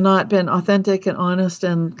not been authentic and honest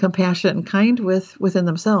and compassionate and kind within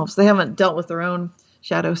themselves. They haven't dealt with their own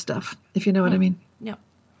shadow stuff, if you know what I mean. Yeah.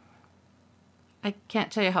 I can't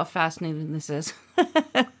tell you how fascinating this is.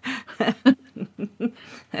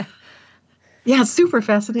 Yeah, it's super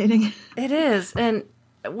fascinating. It is. And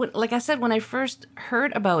like I said, when I first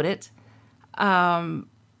heard about it, I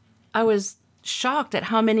was shocked at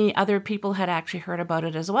how many other people had actually heard about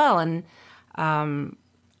it as well. And I'm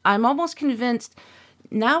almost convinced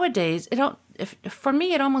nowadays, for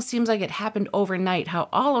me, it almost seems like it happened overnight, how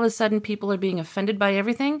all of a sudden people are being offended by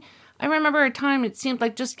everything. I remember a time, it seemed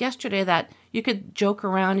like just yesterday, that you could joke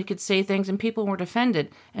around, you could say things, and people weren't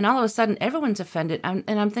offended. And all of a sudden, everyone's offended. And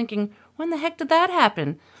I'm thinking, when the heck did that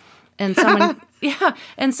happen? And someone,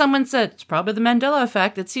 and someone said, it's probably the Mandela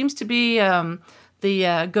effect. It seems to be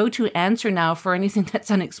the go-to answer now for anything that's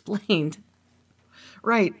unexplained.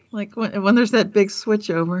 Right. Like when there's that big switch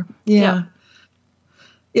over. Yeah.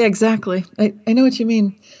 Yeah, exactly. I know what you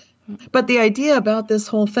mean. But the idea about this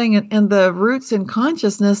whole thing and the roots in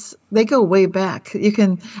consciousness, they go way back.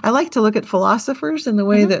 I like to look at philosophers in the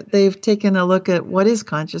way that they've taken a look at what is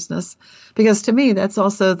consciousness, because to me, that's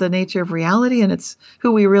also the nature of reality and it's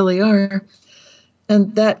who we really are.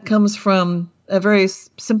 And that comes from a very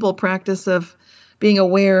simple practice of being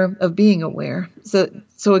aware of being aware. So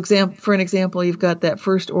for an example, you've got that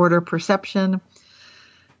first order perception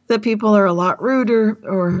that people are a lot ruder,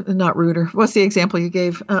 or not ruder. What's the example you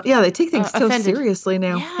gave? They take things so offended. Seriously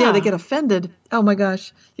now. Yeah, they get offended. Oh my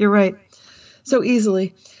gosh, you're right. So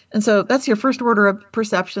easily. And so that's your first order of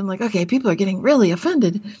perception. Like, okay, people are getting really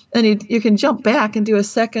offended. And you can jump back and do a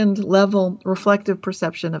second level reflective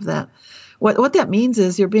perception of that. What that means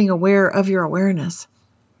is you're being aware of your awareness.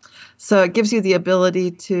 So it gives you the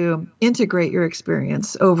ability to integrate your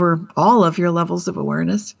experience over all of your levels of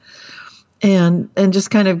awareness. And just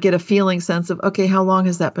kind of get a feeling sense of, okay, how long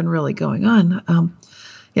has that been really going on?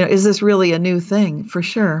 Is this really a new thing? For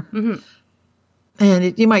sure. Mm-hmm.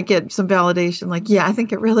 And you might get some validation, like, yeah, I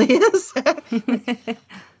think it really is.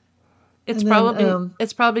 It's probably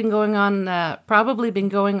been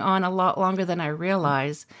going on a lot longer than I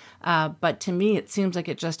realize. But to me, it seems like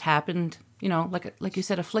it just happened. Like you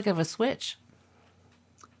said, a flick of a switch.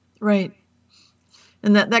 Right.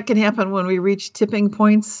 And that can happen when we reach tipping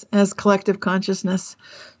points as collective consciousness.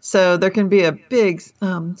 So there can be a big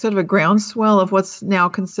sort of a groundswell of what's now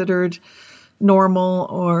considered normal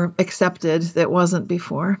or accepted that wasn't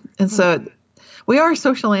before. And so we are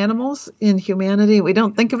social animals in humanity. We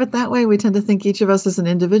don't think of it that way. We tend to think each of us is an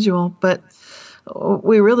individual, but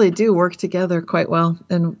we really do work together quite well.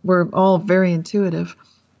 And we're all very intuitive.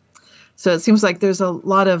 So it seems like there's a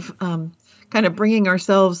lot of kind of bringing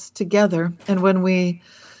ourselves together. And when we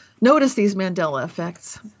notice these Mandela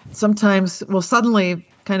effects, sometimes we'll suddenly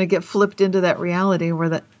kind of get flipped into that reality where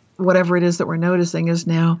that whatever it is that we're noticing is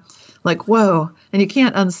now like, whoa, and you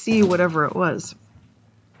can't unsee whatever it was.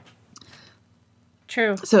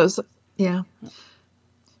 True. So yeah.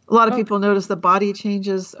 A lot of people notice the body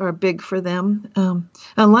changes are big for them,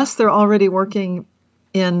 unless they're already working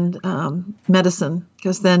in medicine,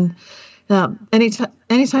 because then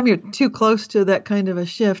anytime you're too close to that kind of a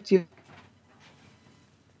shift, you.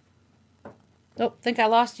 Oh, think I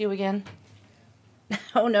lost you again.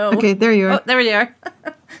 Oh no. Okay, there you are. Oh, there you are.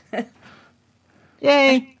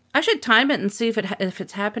 Yay! I should time it and see if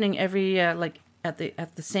it's happening every at the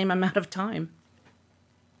same amount of time.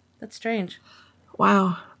 That's strange.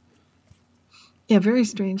 Wow. Yeah, very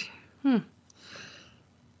strange.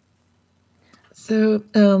 So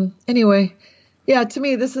anyway. Yeah, to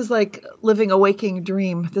me, this is like living a waking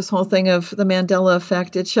dream, this whole thing of the Mandela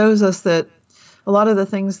effect. It shows us that a lot of the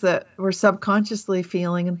things that we're subconsciously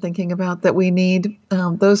feeling and thinking about that we need,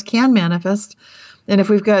 those can manifest. And if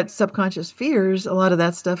we've got subconscious fears, a lot of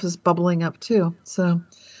that stuff is bubbling up too. So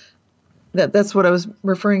that's what I was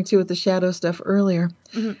referring to with the shadow stuff earlier,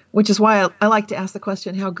 which is why I like to ask the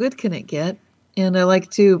question, how good can it get? And I like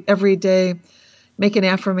to every day make an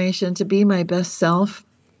affirmation to be my best self,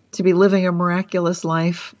 to be living a miraculous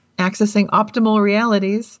life, accessing optimal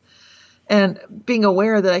realities, and being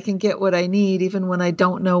aware that I can get what I need even when I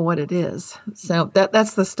don't know what it is. So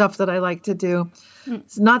that's the stuff that I like to do.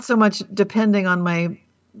 It's not so much depending on my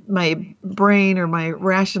brain or my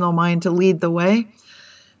rational mind to lead the way,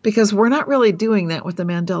 because we're not really doing that with the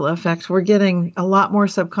Mandela effect. We're getting a lot more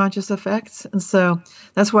subconscious effects. And so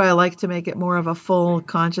that's why I like to make it more of a full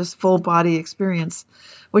conscious, full body experience,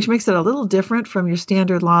 which makes it a little different from your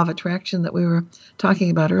standard law of attraction that we were talking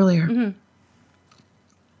about earlier. Mm-hmm.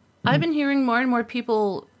 I've been hearing more and more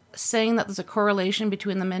people saying that there's a correlation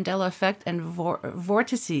between the Mandela effect and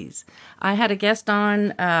vortices. I had a guest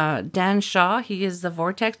on, Dan Shaw. He is the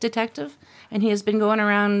vortex detective, and he has been going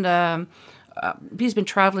around, he's been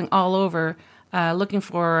traveling all over looking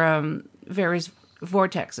for various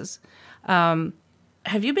vortexes.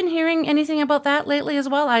 Have you been hearing anything about that lately as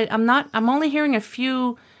well? I'm only hearing a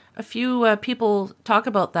few people talk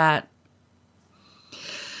about that.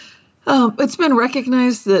 It's been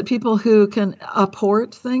recognized that people who can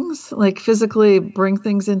apport things, like physically bring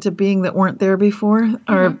things into being that weren't there before,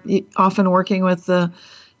 are often working with the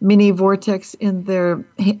mini vortex in their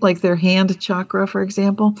hand chakra, for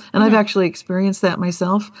example. And I've actually experienced that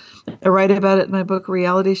myself. I write about it in my book,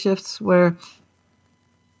 Reality Shifts, where...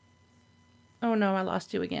 Oh no, I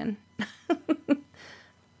lost you again.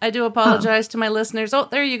 I do apologize to my listeners. Oh,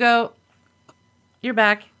 there you go. You're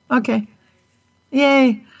back. Okay.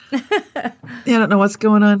 Yay. Yeah, I don't know what's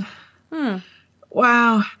going on.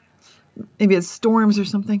 Wow. Maybe it's storms or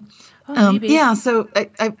something. Oh, maybe. Yeah, so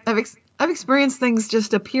I've experienced things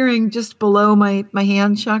just appearing just below my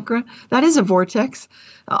hand chakra. That is a vortex.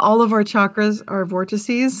 All of our chakras are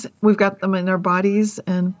vortices. We've got them in our bodies,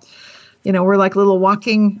 and we're like little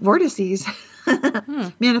walking vortices,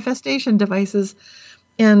 manifestation devices.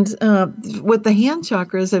 And with the hand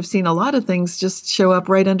chakras, I've seen a lot of things just show up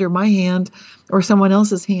right under my hand or someone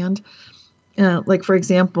else's hand. Like, for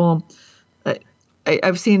example,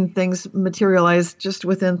 I've seen things materialize just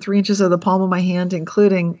within 3 inches of the palm of my hand,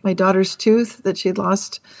 including my daughter's tooth that she'd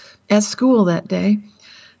lost at school that day.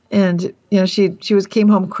 And, she came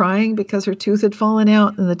home crying because her tooth had fallen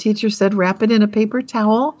out. And the teacher said, wrap it in a paper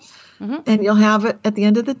towel and you'll have it at the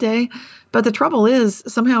end of the day. But the trouble is,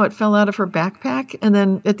 somehow it fell out of her backpack. And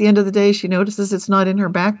then at the end of the day, she notices it's not in her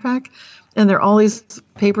backpack. And there are all these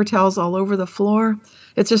paper towels all over the floor.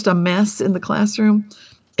 It's just a mess in the classroom.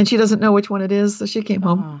 And she doesn't know which one it is. So she came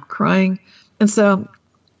home crying. And so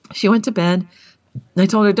she went to bed. And I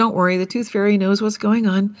told her, don't worry, the tooth fairy knows what's going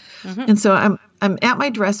on. And so I'm at my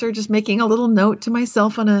dresser just making a little note to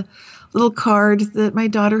myself on a little card that my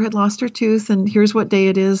daughter had lost her tooth and here's what day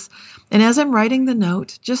it is. And as I'm writing the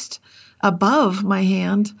note, just above my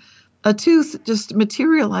hand, a tooth just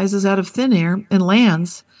materializes out of thin air and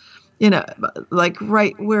lands, like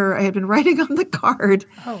right where I had been writing on the card.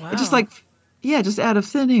 Oh, wow. Just out of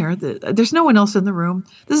thin air. There's no one else in the room.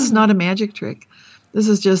 This is not a magic trick. This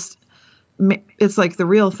is just, it's like the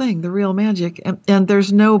real thing, the real magic. And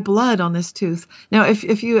there's no blood on this tooth. Now,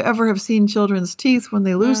 if you ever have seen children's teeth when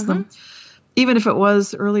they lose them, even if it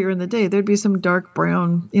was earlier in the day, there'd be some dark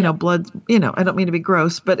brown, blood, I don't mean to be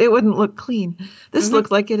gross, but it wouldn't look clean. This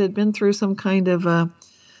looked like it had been through some kind of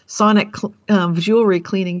sonic jewelry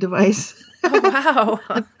cleaning device. Oh,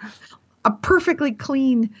 wow. A perfectly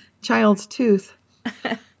clean child's tooth.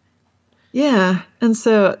 Yeah. And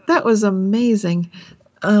so that was amazing.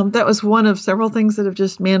 That was one of several things that have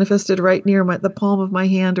just manifested right near the palm of my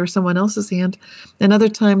hand or someone else's hand. Another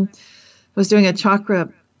time I was doing a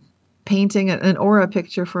chakra painting, an aura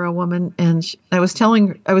picture for a woman, and I was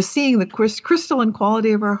seeing the crystalline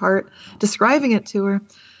quality of her heart, describing it to her.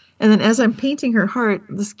 And then as I'm painting her heart,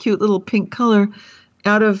 this cute little pink color,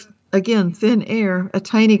 out of, again, thin air, a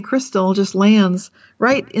tiny crystal just lands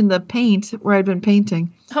right in the paint where I'd been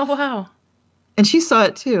painting. Oh, wow. And she saw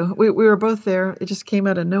it too. We were both there. It just came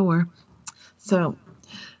out of nowhere. So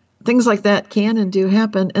things like that can and do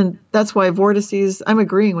happen. And that's why vortices, I'm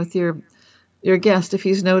agreeing with your guest, if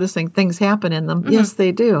he's noticing things happen in them. Yes,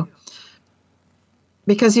 they do.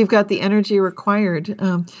 Because you've got the energy required.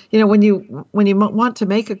 When you want to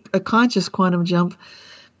make a conscious quantum jump,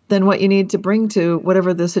 then what you need to bring to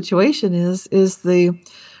whatever the situation is the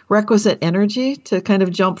requisite energy to kind of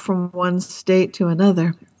jump from one state to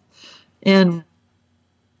another. And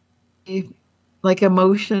like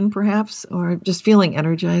emotion, perhaps, or just feeling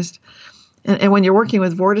energized. And when you're working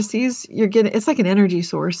with vortices, it's like an energy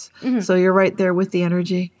source. So you're right there with the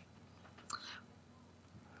energy.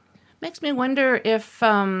 Makes me wonder if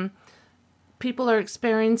people are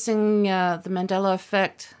experiencing the Mandela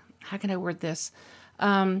effect. How can I word this?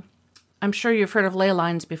 I'm sure you've heard of ley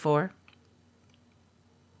lines before.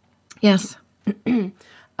 Yes.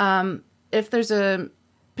 If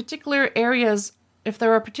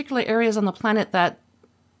there are particular areas on the planet that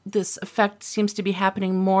this effect seems to be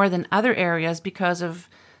happening more than other areas because of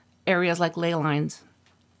areas like ley lines.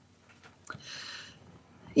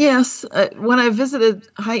 Yes. When I visited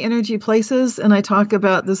high energy places, and I talk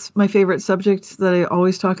about this, my favorite subject that I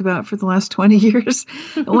always talk about for the last 20 years,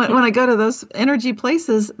 when I go to those energy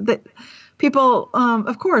places, that people,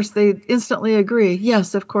 of course, they instantly agree.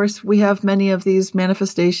 Yes, of course, we have many of these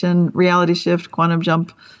manifestation, reality shift, quantum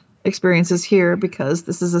jump experiences here because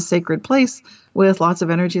this is a sacred place with lots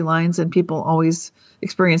of energy lines, and people always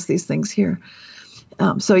experience these things here.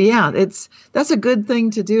 So yeah, that's a good thing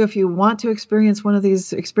to do if you want to experience one of these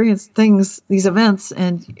these events,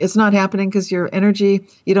 and it's not happening because your energy,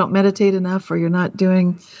 you don't meditate enough, or you're not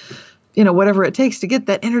doing, whatever it takes to get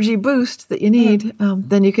that energy boost that you need.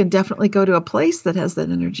 Then you can definitely go to a place that has that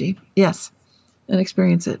energy. Yes, and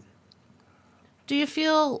experience it. Do you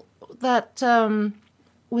feel that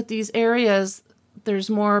with these areas, there's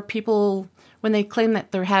more people when they claim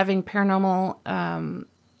that they're having paranormal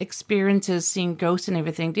experiences, seeing ghosts and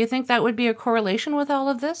everything? Do you think that would be a correlation with all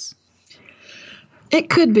of this? It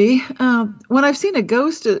could be. When I've seen a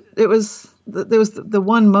ghost, there was the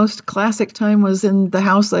one most classic time was in the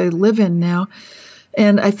house I live in now.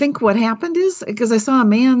 And I think what happened is, because I saw a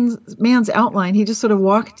man's outline, he just sort of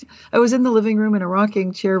walked. I was in the living room in a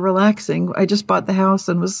rocking chair relaxing. I just bought the house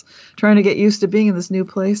and was trying to get used to being in this new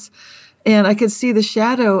place. And I could see the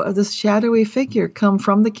shadow of this shadowy figure come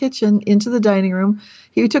from the kitchen into the dining room.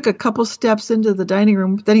 He took a couple steps into the dining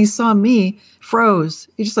room. Then he saw me, froze.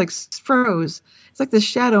 He just like froze. It's like this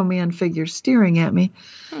shadow man figure staring at me.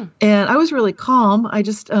 And I was really calm. I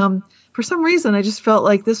just, for some reason, I just felt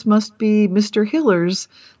like this must be Mr. Hillers,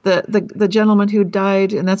 the gentleman who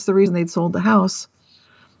died, and that's the reason they'd sold the house.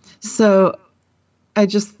 So I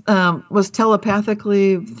just was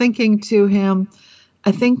telepathically thinking to him,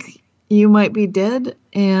 I think you might be dead,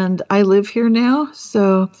 and I live here now,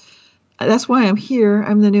 so that's why I'm here.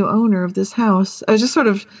 I'm the new owner of this house. I was just sort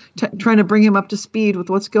of trying to bring him up to speed with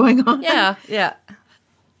what's going on. Yeah, yeah.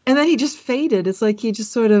 And then he just faded. It's like he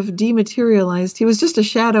just sort of dematerialized. He was just a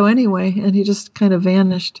shadow anyway, and he just kind of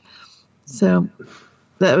vanished. So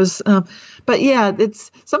that was, but yeah,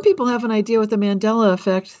 it's, some people have an idea with the Mandela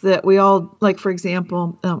effect that we all, like, for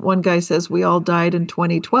example, one guy says we all died in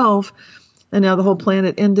 2012, and now the whole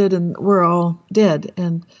planet ended and we're all dead.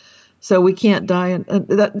 And so we can't die. And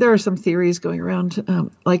there are some theories going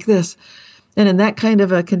around like this. And in that kind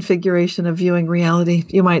of a configuration of viewing reality,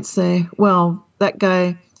 you might say, well, that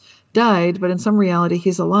guy died, but in some reality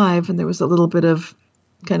he's alive, and there was a little bit of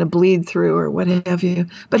kind of bleed through or what have you.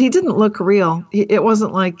 But he didn't look real. It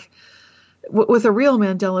wasn't like, with a real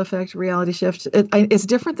Mandela effect reality shift, it's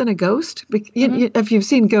different than a ghost. If you've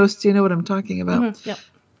seen Ghosts, you know what I'm talking about. Mm-hmm. Yep.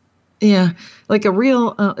 Yeah, like a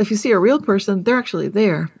real. If you see a real person, they're actually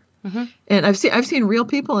there. Mm-hmm. And I've seen real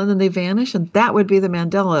people, and then they vanish, and that would be the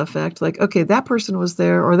Mandela effect. Like, okay, that person was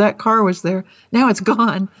there, or that car was there. Now it's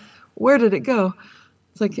gone. Where did it go?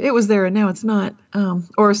 It's like it was there and now it's not.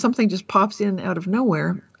 Or something just pops in out of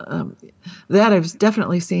nowhere. That I've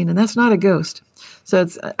definitely seen, and that's not a ghost. So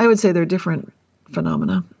I would say they're different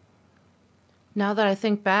phenomena. Now that I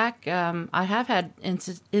think back, I have had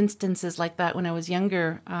instances like that when I was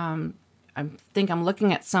younger. I think I'm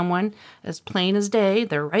looking at someone as plain as day.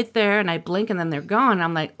 They're right there, and I blink, and then they're gone.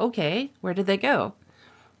 I'm like, okay, where did they go?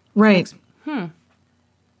 Right.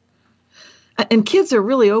 And kids are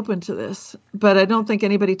really open to this, but I don't think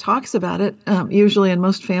anybody talks about it, usually in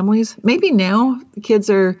most families. Maybe now the kids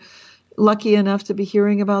are lucky enough to be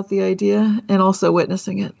hearing about the idea and also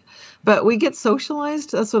witnessing it. But we get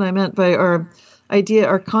socialized. That's what I meant by our idea.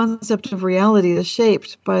 Our concept of reality is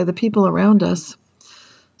shaped by the people around us.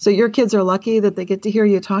 So your kids are lucky that they get to hear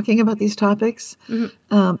you talking about these topics,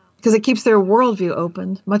 because it keeps their worldview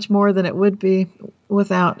open much more than it would be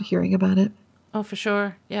without hearing about it. Oh, for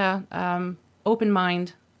sure. Yeah. Open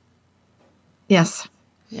mind. Yes.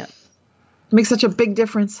 Yeah. It makes such a big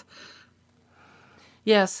difference.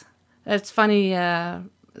 Yes. It's funny,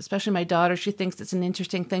 especially my daughter. She thinks it's an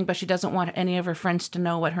interesting thing, but she doesn't want any of her friends to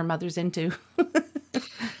know what her mother's into.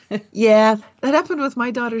 Yeah, that happened with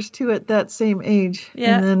my daughters too at that same age.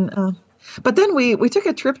 Yeah. And then, but then we took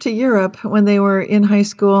a trip to Europe when they were in high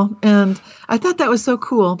school, and I thought that was so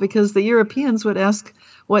cool because the Europeans would ask,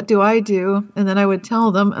 "What do I do?" And then I would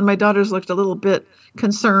tell them, and my daughters looked a little bit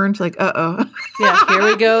concerned, like, "Uh-oh." Yeah, here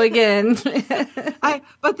we go again.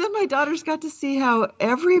 But then my daughters got to see how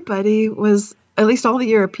everybody was, at least all the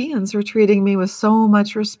Europeans, were treating me with so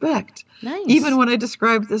much respect. Nice. Even when I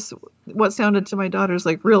described this, what sounded to my daughters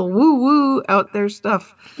like real woo-woo out there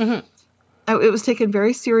stuff. Mm-hmm. It was taken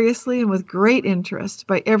very seriously and with great interest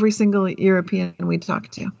by every single European we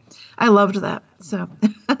talked to. I loved that. So,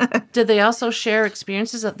 did they also share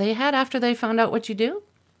experiences that they had after they found out what you do?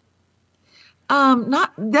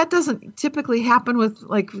 That doesn't typically happen with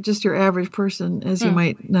like just your average person, as you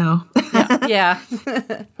might know. Yeah.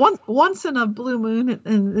 Once in a blue moon,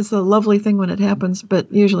 and it's a lovely thing when it happens,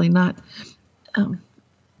 but usually not.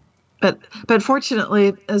 But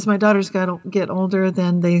fortunately, as my daughters get older,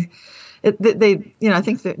 then they I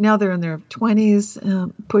think that now they're in their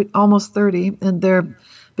 20s, almost 30, and they're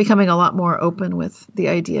becoming a lot more open with the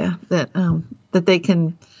idea that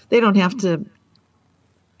they don't have to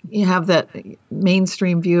have that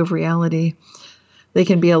mainstream view of reality. They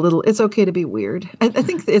can be it's okay to be weird. I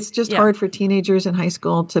think it's just hard for teenagers in high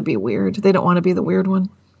school to be weird. They don't want to be the weird one.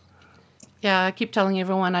 Yeah, I keep telling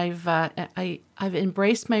everyone I've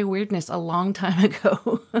embraced my weirdness a long time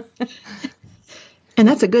ago. And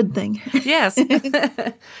that's a good thing. Yes.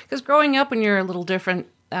 Because growing up when you're a little different,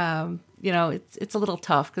 it's a little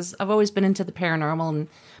tough, because I've always been into the paranormal, and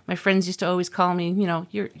my friends used to always call me,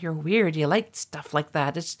 you're weird. You like stuff like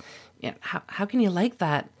that. It's, how can you like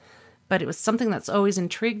that? But it was something that's always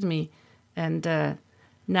intrigued me. And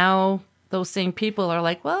now those same people are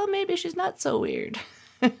like, well, maybe she's not so weird.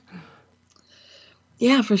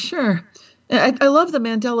 Yeah, for sure. I love the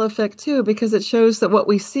Mandela effect too, because it shows that what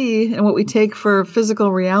we see and what we take for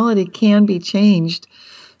physical reality can be changed.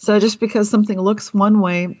 So just because something looks one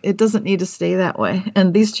way, it doesn't need to stay that way.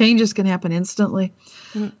 And these changes can happen instantly.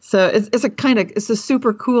 Mm. So it's a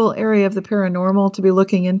super cool area of the paranormal to be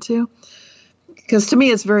looking into. Because to me,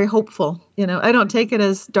 it's very hopeful. I don't take it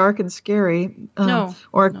as dark and scary,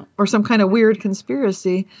 or some kind of weird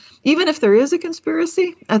conspiracy. Even if there is a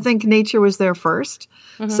conspiracy, I think nature was there first.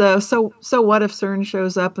 Mm-hmm. So what if CERN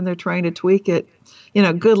shows up and they're trying to tweak it?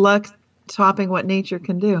 Good luck topping what nature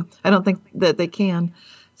can do. I don't think that they can.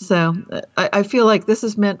 So I feel like this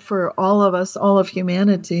is meant for all of us, all of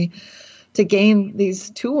humanity, to gain these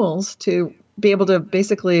tools to be able to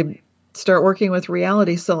basically start working with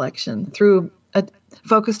reality selection through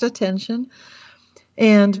focused attention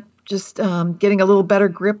and just getting a little better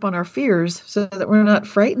grip on our fears so that we're not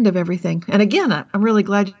frightened of everything. And again, I'm really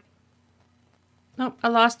glad. Oh, I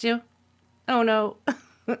lost you. Oh, no.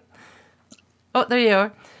 Oh, there you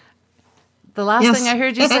are. The last thing I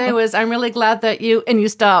heard you say was, I'm really glad that and you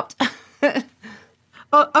stopped.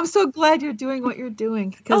 Oh, I'm so glad you're doing what you're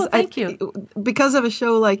doing. Thank you. Because of a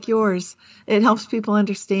show like yours, it helps people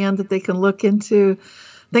understand that they can look into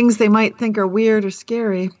things they might think are weird or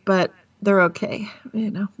scary, but they're okay.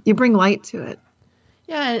 You bring light to it.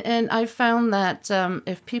 Yeah, and I found that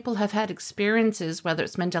if people have had experiences, whether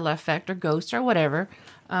it's Mandela effect or ghosts or whatever,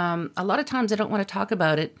 a lot of times they don't want to talk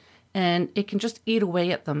about it, and it can just eat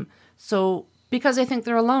away at them. So because they think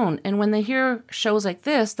they're alone, and when they hear shows like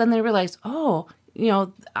this, then they realize, oh,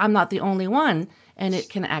 I'm not the only one, and it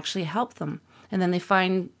can actually help them. And then they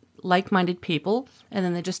find like-minded people, and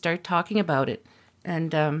then they just start talking about it.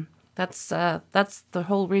 And that's the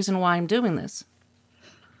whole reason why I'm doing this.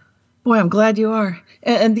 Boy, I'm glad you are.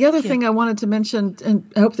 And the other thing I wanted to mention,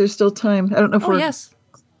 and I hope there's still time. I don't know if we're... yes.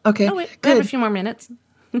 Okay, oh, wait, good. I have a few more minutes.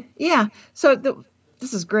 Yeah, so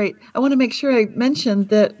this is great. I want to make sure I mention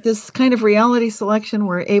that this kind of reality selection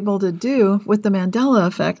we're able to do with the Mandela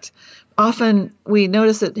effect, often we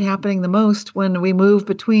notice it happening the most when we move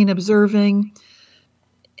between observing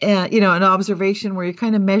an observation where you're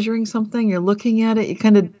kind of measuring something, you're looking at it, you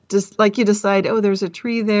kind of just like you decide, oh, there's a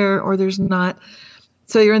tree there or there's not.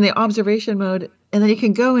 So you're in the observation mode, and then you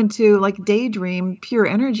can go into like daydream, pure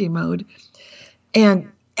energy mode.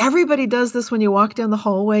 And everybody does this when you walk down the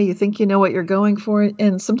hallway. You think you know what you're going for,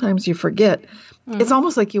 and sometimes you forget. Mm. It's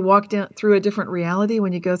almost like you walk down through a different reality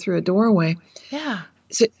when you go through a doorway. Yeah.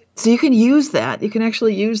 So you can use that. You can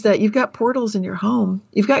actually use that. You've got portals in your home.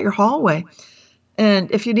 You've got your hallway.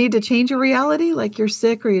 And if you need to change a reality, like you're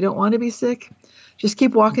sick or you don't want to be sick, just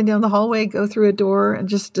keep walking down the hallway, go through a door, and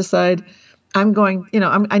just decide, I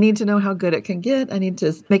need to know how good it can get. I need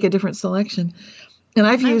to make a different selection. And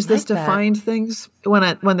I've used this to find things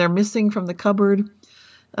when they're missing from the cupboard,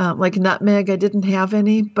 like nutmeg. I didn't have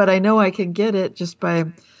any, but I know I can get it just by,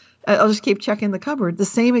 I'll just keep checking the cupboard, the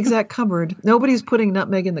same exact cupboard. Nobody's putting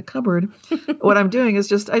nutmeg in the cupboard. What I'm doing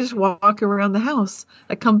is I just walk around the house.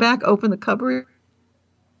 I come back, open the cupboard.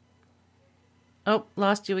 Oh,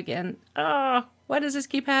 lost you again. Oh, why does this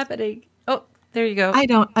keep happening? Oh, there you go. I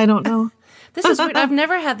don't know. This is weird. I've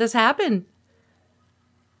never had this happen.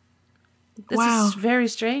 This is very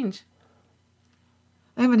strange.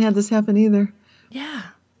 I haven't had this happen either. Yeah.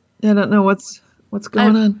 I don't know what's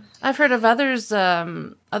going on. I've heard of others,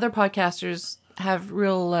 other podcasters have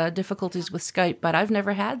real difficulties with Skype, but I've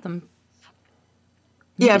never had them.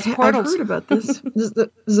 Yeah, I've heard about this. This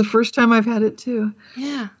is the first time I've had it too.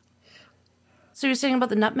 Yeah. So you're saying about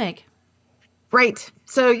the nutmeg? Right.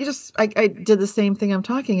 So I did the same thing I'm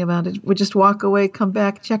talking about. It would just walk away, come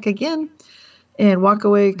back, check again, and walk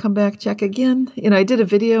away, come back, check again. I did a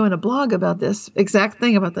video and a blog about this exact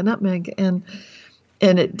thing about the nutmeg, and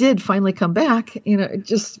it did finally come back.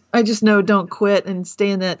 I just know don't quit and stay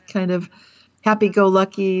in that kind of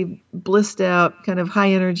happy-go-lucky, blissed out, kind of high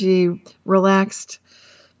energy, relaxed,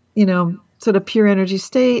 sort of pure energy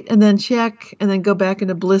state, and then check, and then go back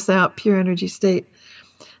into bliss out, pure energy state.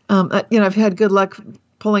 I've had good luck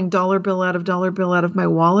pulling dollar bill out of my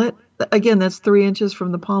wallet. Again, that's 3 inches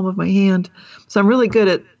from the palm of my hand. So I'm really good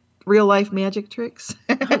at real life magic tricks.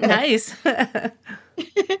 Oh, nice.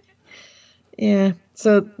 Yeah.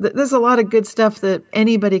 So there's a lot of good stuff that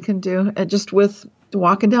anybody can do just with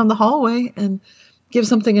walking down the hallway and give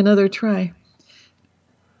something another try.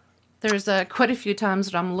 There's quite a few times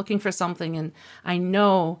that I'm looking for something and I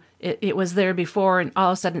know it was there before and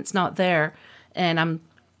all of a sudden it's not there. And I'm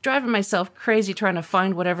driving myself crazy trying to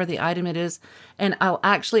find whatever the item it is. And I'll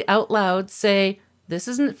actually out loud say, this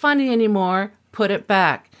isn't funny anymore, put it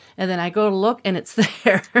back. And then I go to look and it's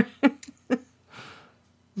there.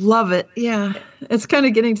 Love it. Yeah. It's kind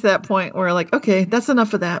of getting to that point where like, okay, that's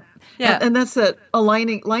enough of that. Yeah. And that's it,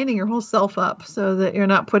 lining your whole self up so that you're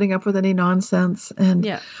not putting up with any nonsense. And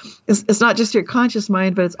Yeah. it's not just your conscious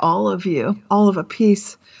mind, but it's all of you, all of a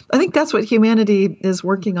piece. I think that's what humanity is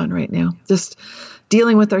working on right now, just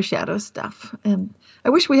dealing with our shadow stuff. And I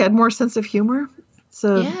wish we had more sense of humor.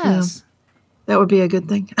 So Yes. that would be a good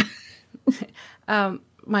thing.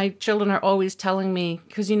 My children are always telling me,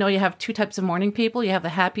 because you have two types of morning people. You have the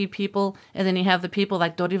happy people, and then you have the people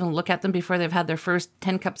that don't even look at them before they've had their first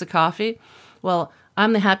 10 cups of coffee. Well,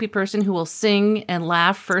 I'm the happy person who will sing and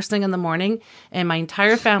laugh first thing in the morning, and my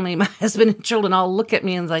entire family, my husband and children, all look at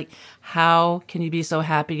me and like, how can you be so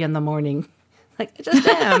happy in the morning? Like, I just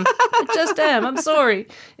am. I just am. I'm sorry.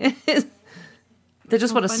 They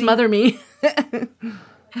just want to smother me.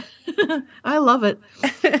 I love it.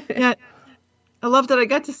 Yeah. I love that I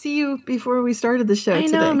got to see you before we started the show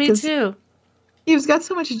today. I know, me too. You've got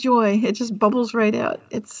so much joy. It just bubbles right out.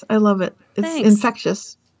 I love it. It's Thanks.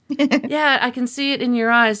 infectious. Yeah, I can see it in your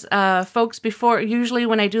eyes. Folks, usually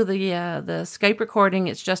when I do the Skype recording,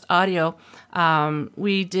 it's just audio.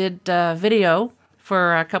 We did video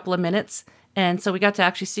for a couple of minutes, and so we got to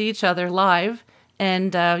actually see each other live.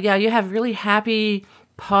 And you have really happy,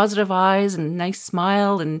 positive eyes and nice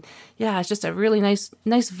smile, and it's just a really nice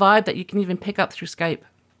vibe that you can even pick up through Skype.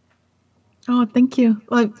 Oh, thank you.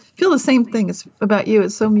 Well, I feel the same thing. It's about you.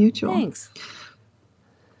 It's so mutual. Thanks.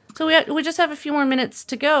 So we just have a few more minutes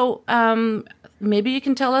to go. Maybe you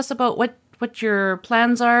can tell us about what your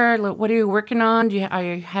plans are. What are you working on? Are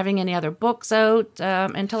you having any other books out?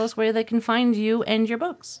 And tell us where they can find you and your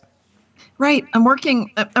books. Right. I'm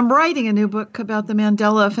writing a new book about the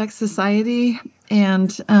Mandela Effect Society and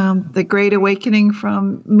the Great Awakening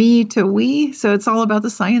from me to we. So it's all about the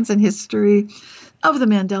science and history of the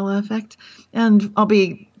Mandela Effect. And I'll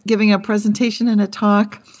be giving a presentation and a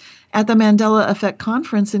talk at the Mandela Effect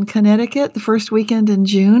Conference in Connecticut the first weekend in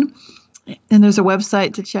June. And there's a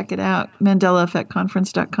website to check it out,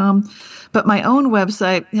 mandelaeffectconference.com. But my own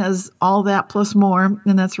website has all that plus more,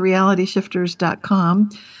 and that's realityshifters.com.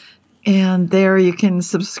 And there you can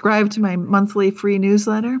subscribe to my monthly free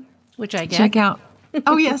newsletter. Which I get. Check out.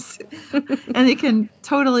 Oh, yes. And you can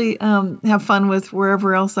totally have fun with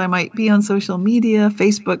wherever else I might be on social media,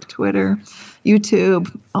 Facebook, Twitter,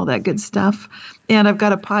 YouTube, all that good stuff. And I've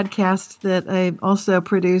got a podcast that I also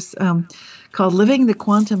produce called Living the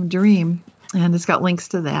Quantum Dream. And it's got links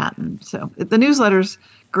to that. And so the newsletter's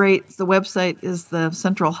great. The website is the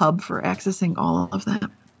central hub for accessing all of that.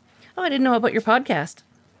 Oh, I didn't know about your podcast.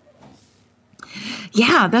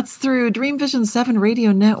 Yeah, that's through Dream Vision 7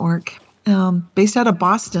 Radio Network, based out of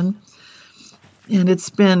Boston. And it's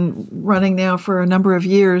been running now for a number of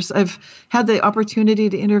years. I've had the opportunity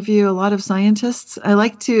to interview a lot of scientists. I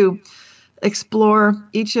like to explore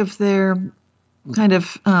each of their kind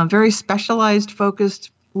of very specialized,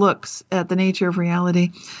 focused looks at the nature of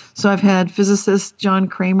reality. So I've had physicist John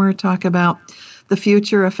Kramer talk about the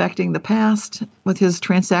future affecting the past with his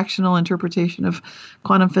transactional interpretation of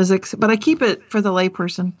quantum physics. But I keep it for the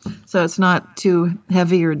layperson, so it's not too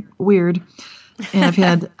heavy or weird. And I've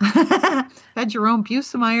had Jerome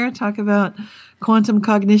Busemeyer talk about quantum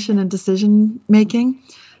cognition and decision making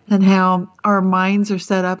and how our minds are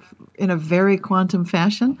set up in a very quantum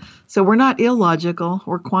fashion. So we're not illogical,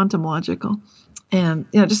 we're quantum logical. And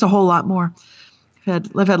just a whole lot more.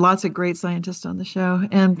 I've had lots of great scientists on the show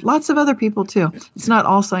and lots of other people too. It's not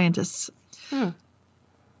all scientists. I'm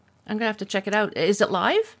gonna have to check it out. Is it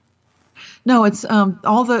live? No, it's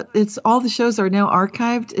all the shows are now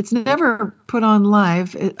archived. It's never put on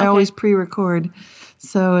live. I always pre-record,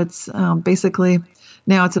 so it's basically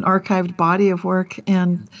now it's an archived body of work.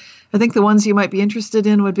 And I think the ones you might be interested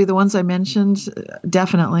in would be the ones I mentioned,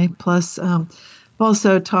 definitely. Plus. I've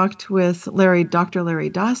also talked with Dr.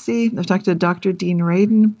 Larry Dossey. I've talked to Dr. Dean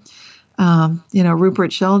Radin,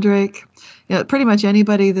 Rupert Sheldrake, pretty much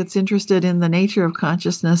anybody that's interested in the nature of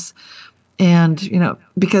consciousness. And,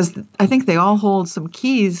 because I think they all hold some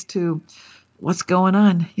keys to what's going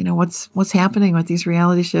on, what's happening with these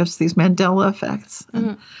reality shifts, these Mandela effects. Mm-hmm.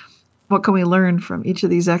 And what can we learn from each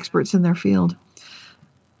of these experts in their field?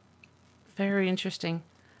 Very interesting.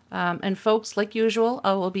 And folks, like usual,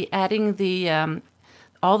 I will be adding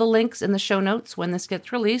all the links in the show notes when this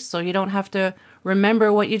gets released, so you don't have to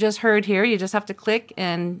remember what you just heard here. You just have to click,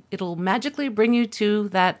 and it'll magically bring you to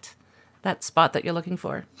that spot that you're looking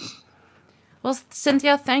for. Well,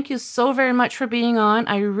 Cynthia, thank you so very much for being on.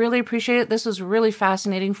 I really appreciate it. This was really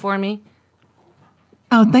fascinating for me.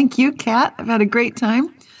 Oh, thank you, Kat. I've had a great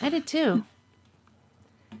time. I did too.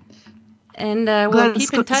 And we'll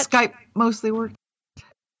keep in touch. Skype mostly worked.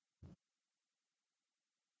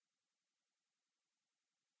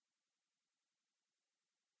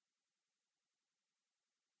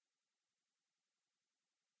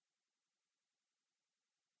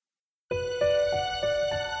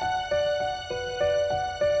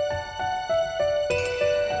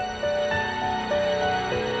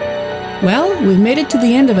 Well, we've made it to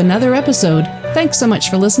the end of another episode. Thanks so much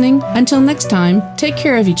for listening. Until next time, take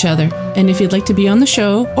care of each other. And if you'd like to be on the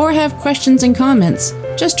show or have questions and comments,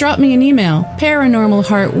 just drop me an email,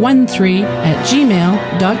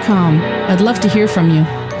 paranormalheart13@gmail.com. I'd love to hear from you.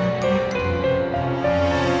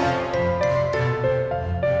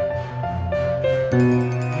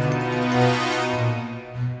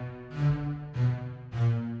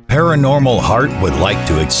 Paranormal Heart would like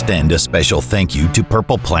to extend a special thank you to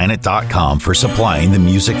PurplePlanet.com for supplying the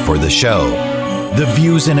music for the show. The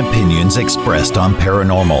views and opinions expressed on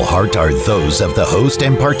Paranormal Heart are those of the host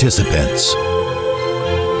and participants.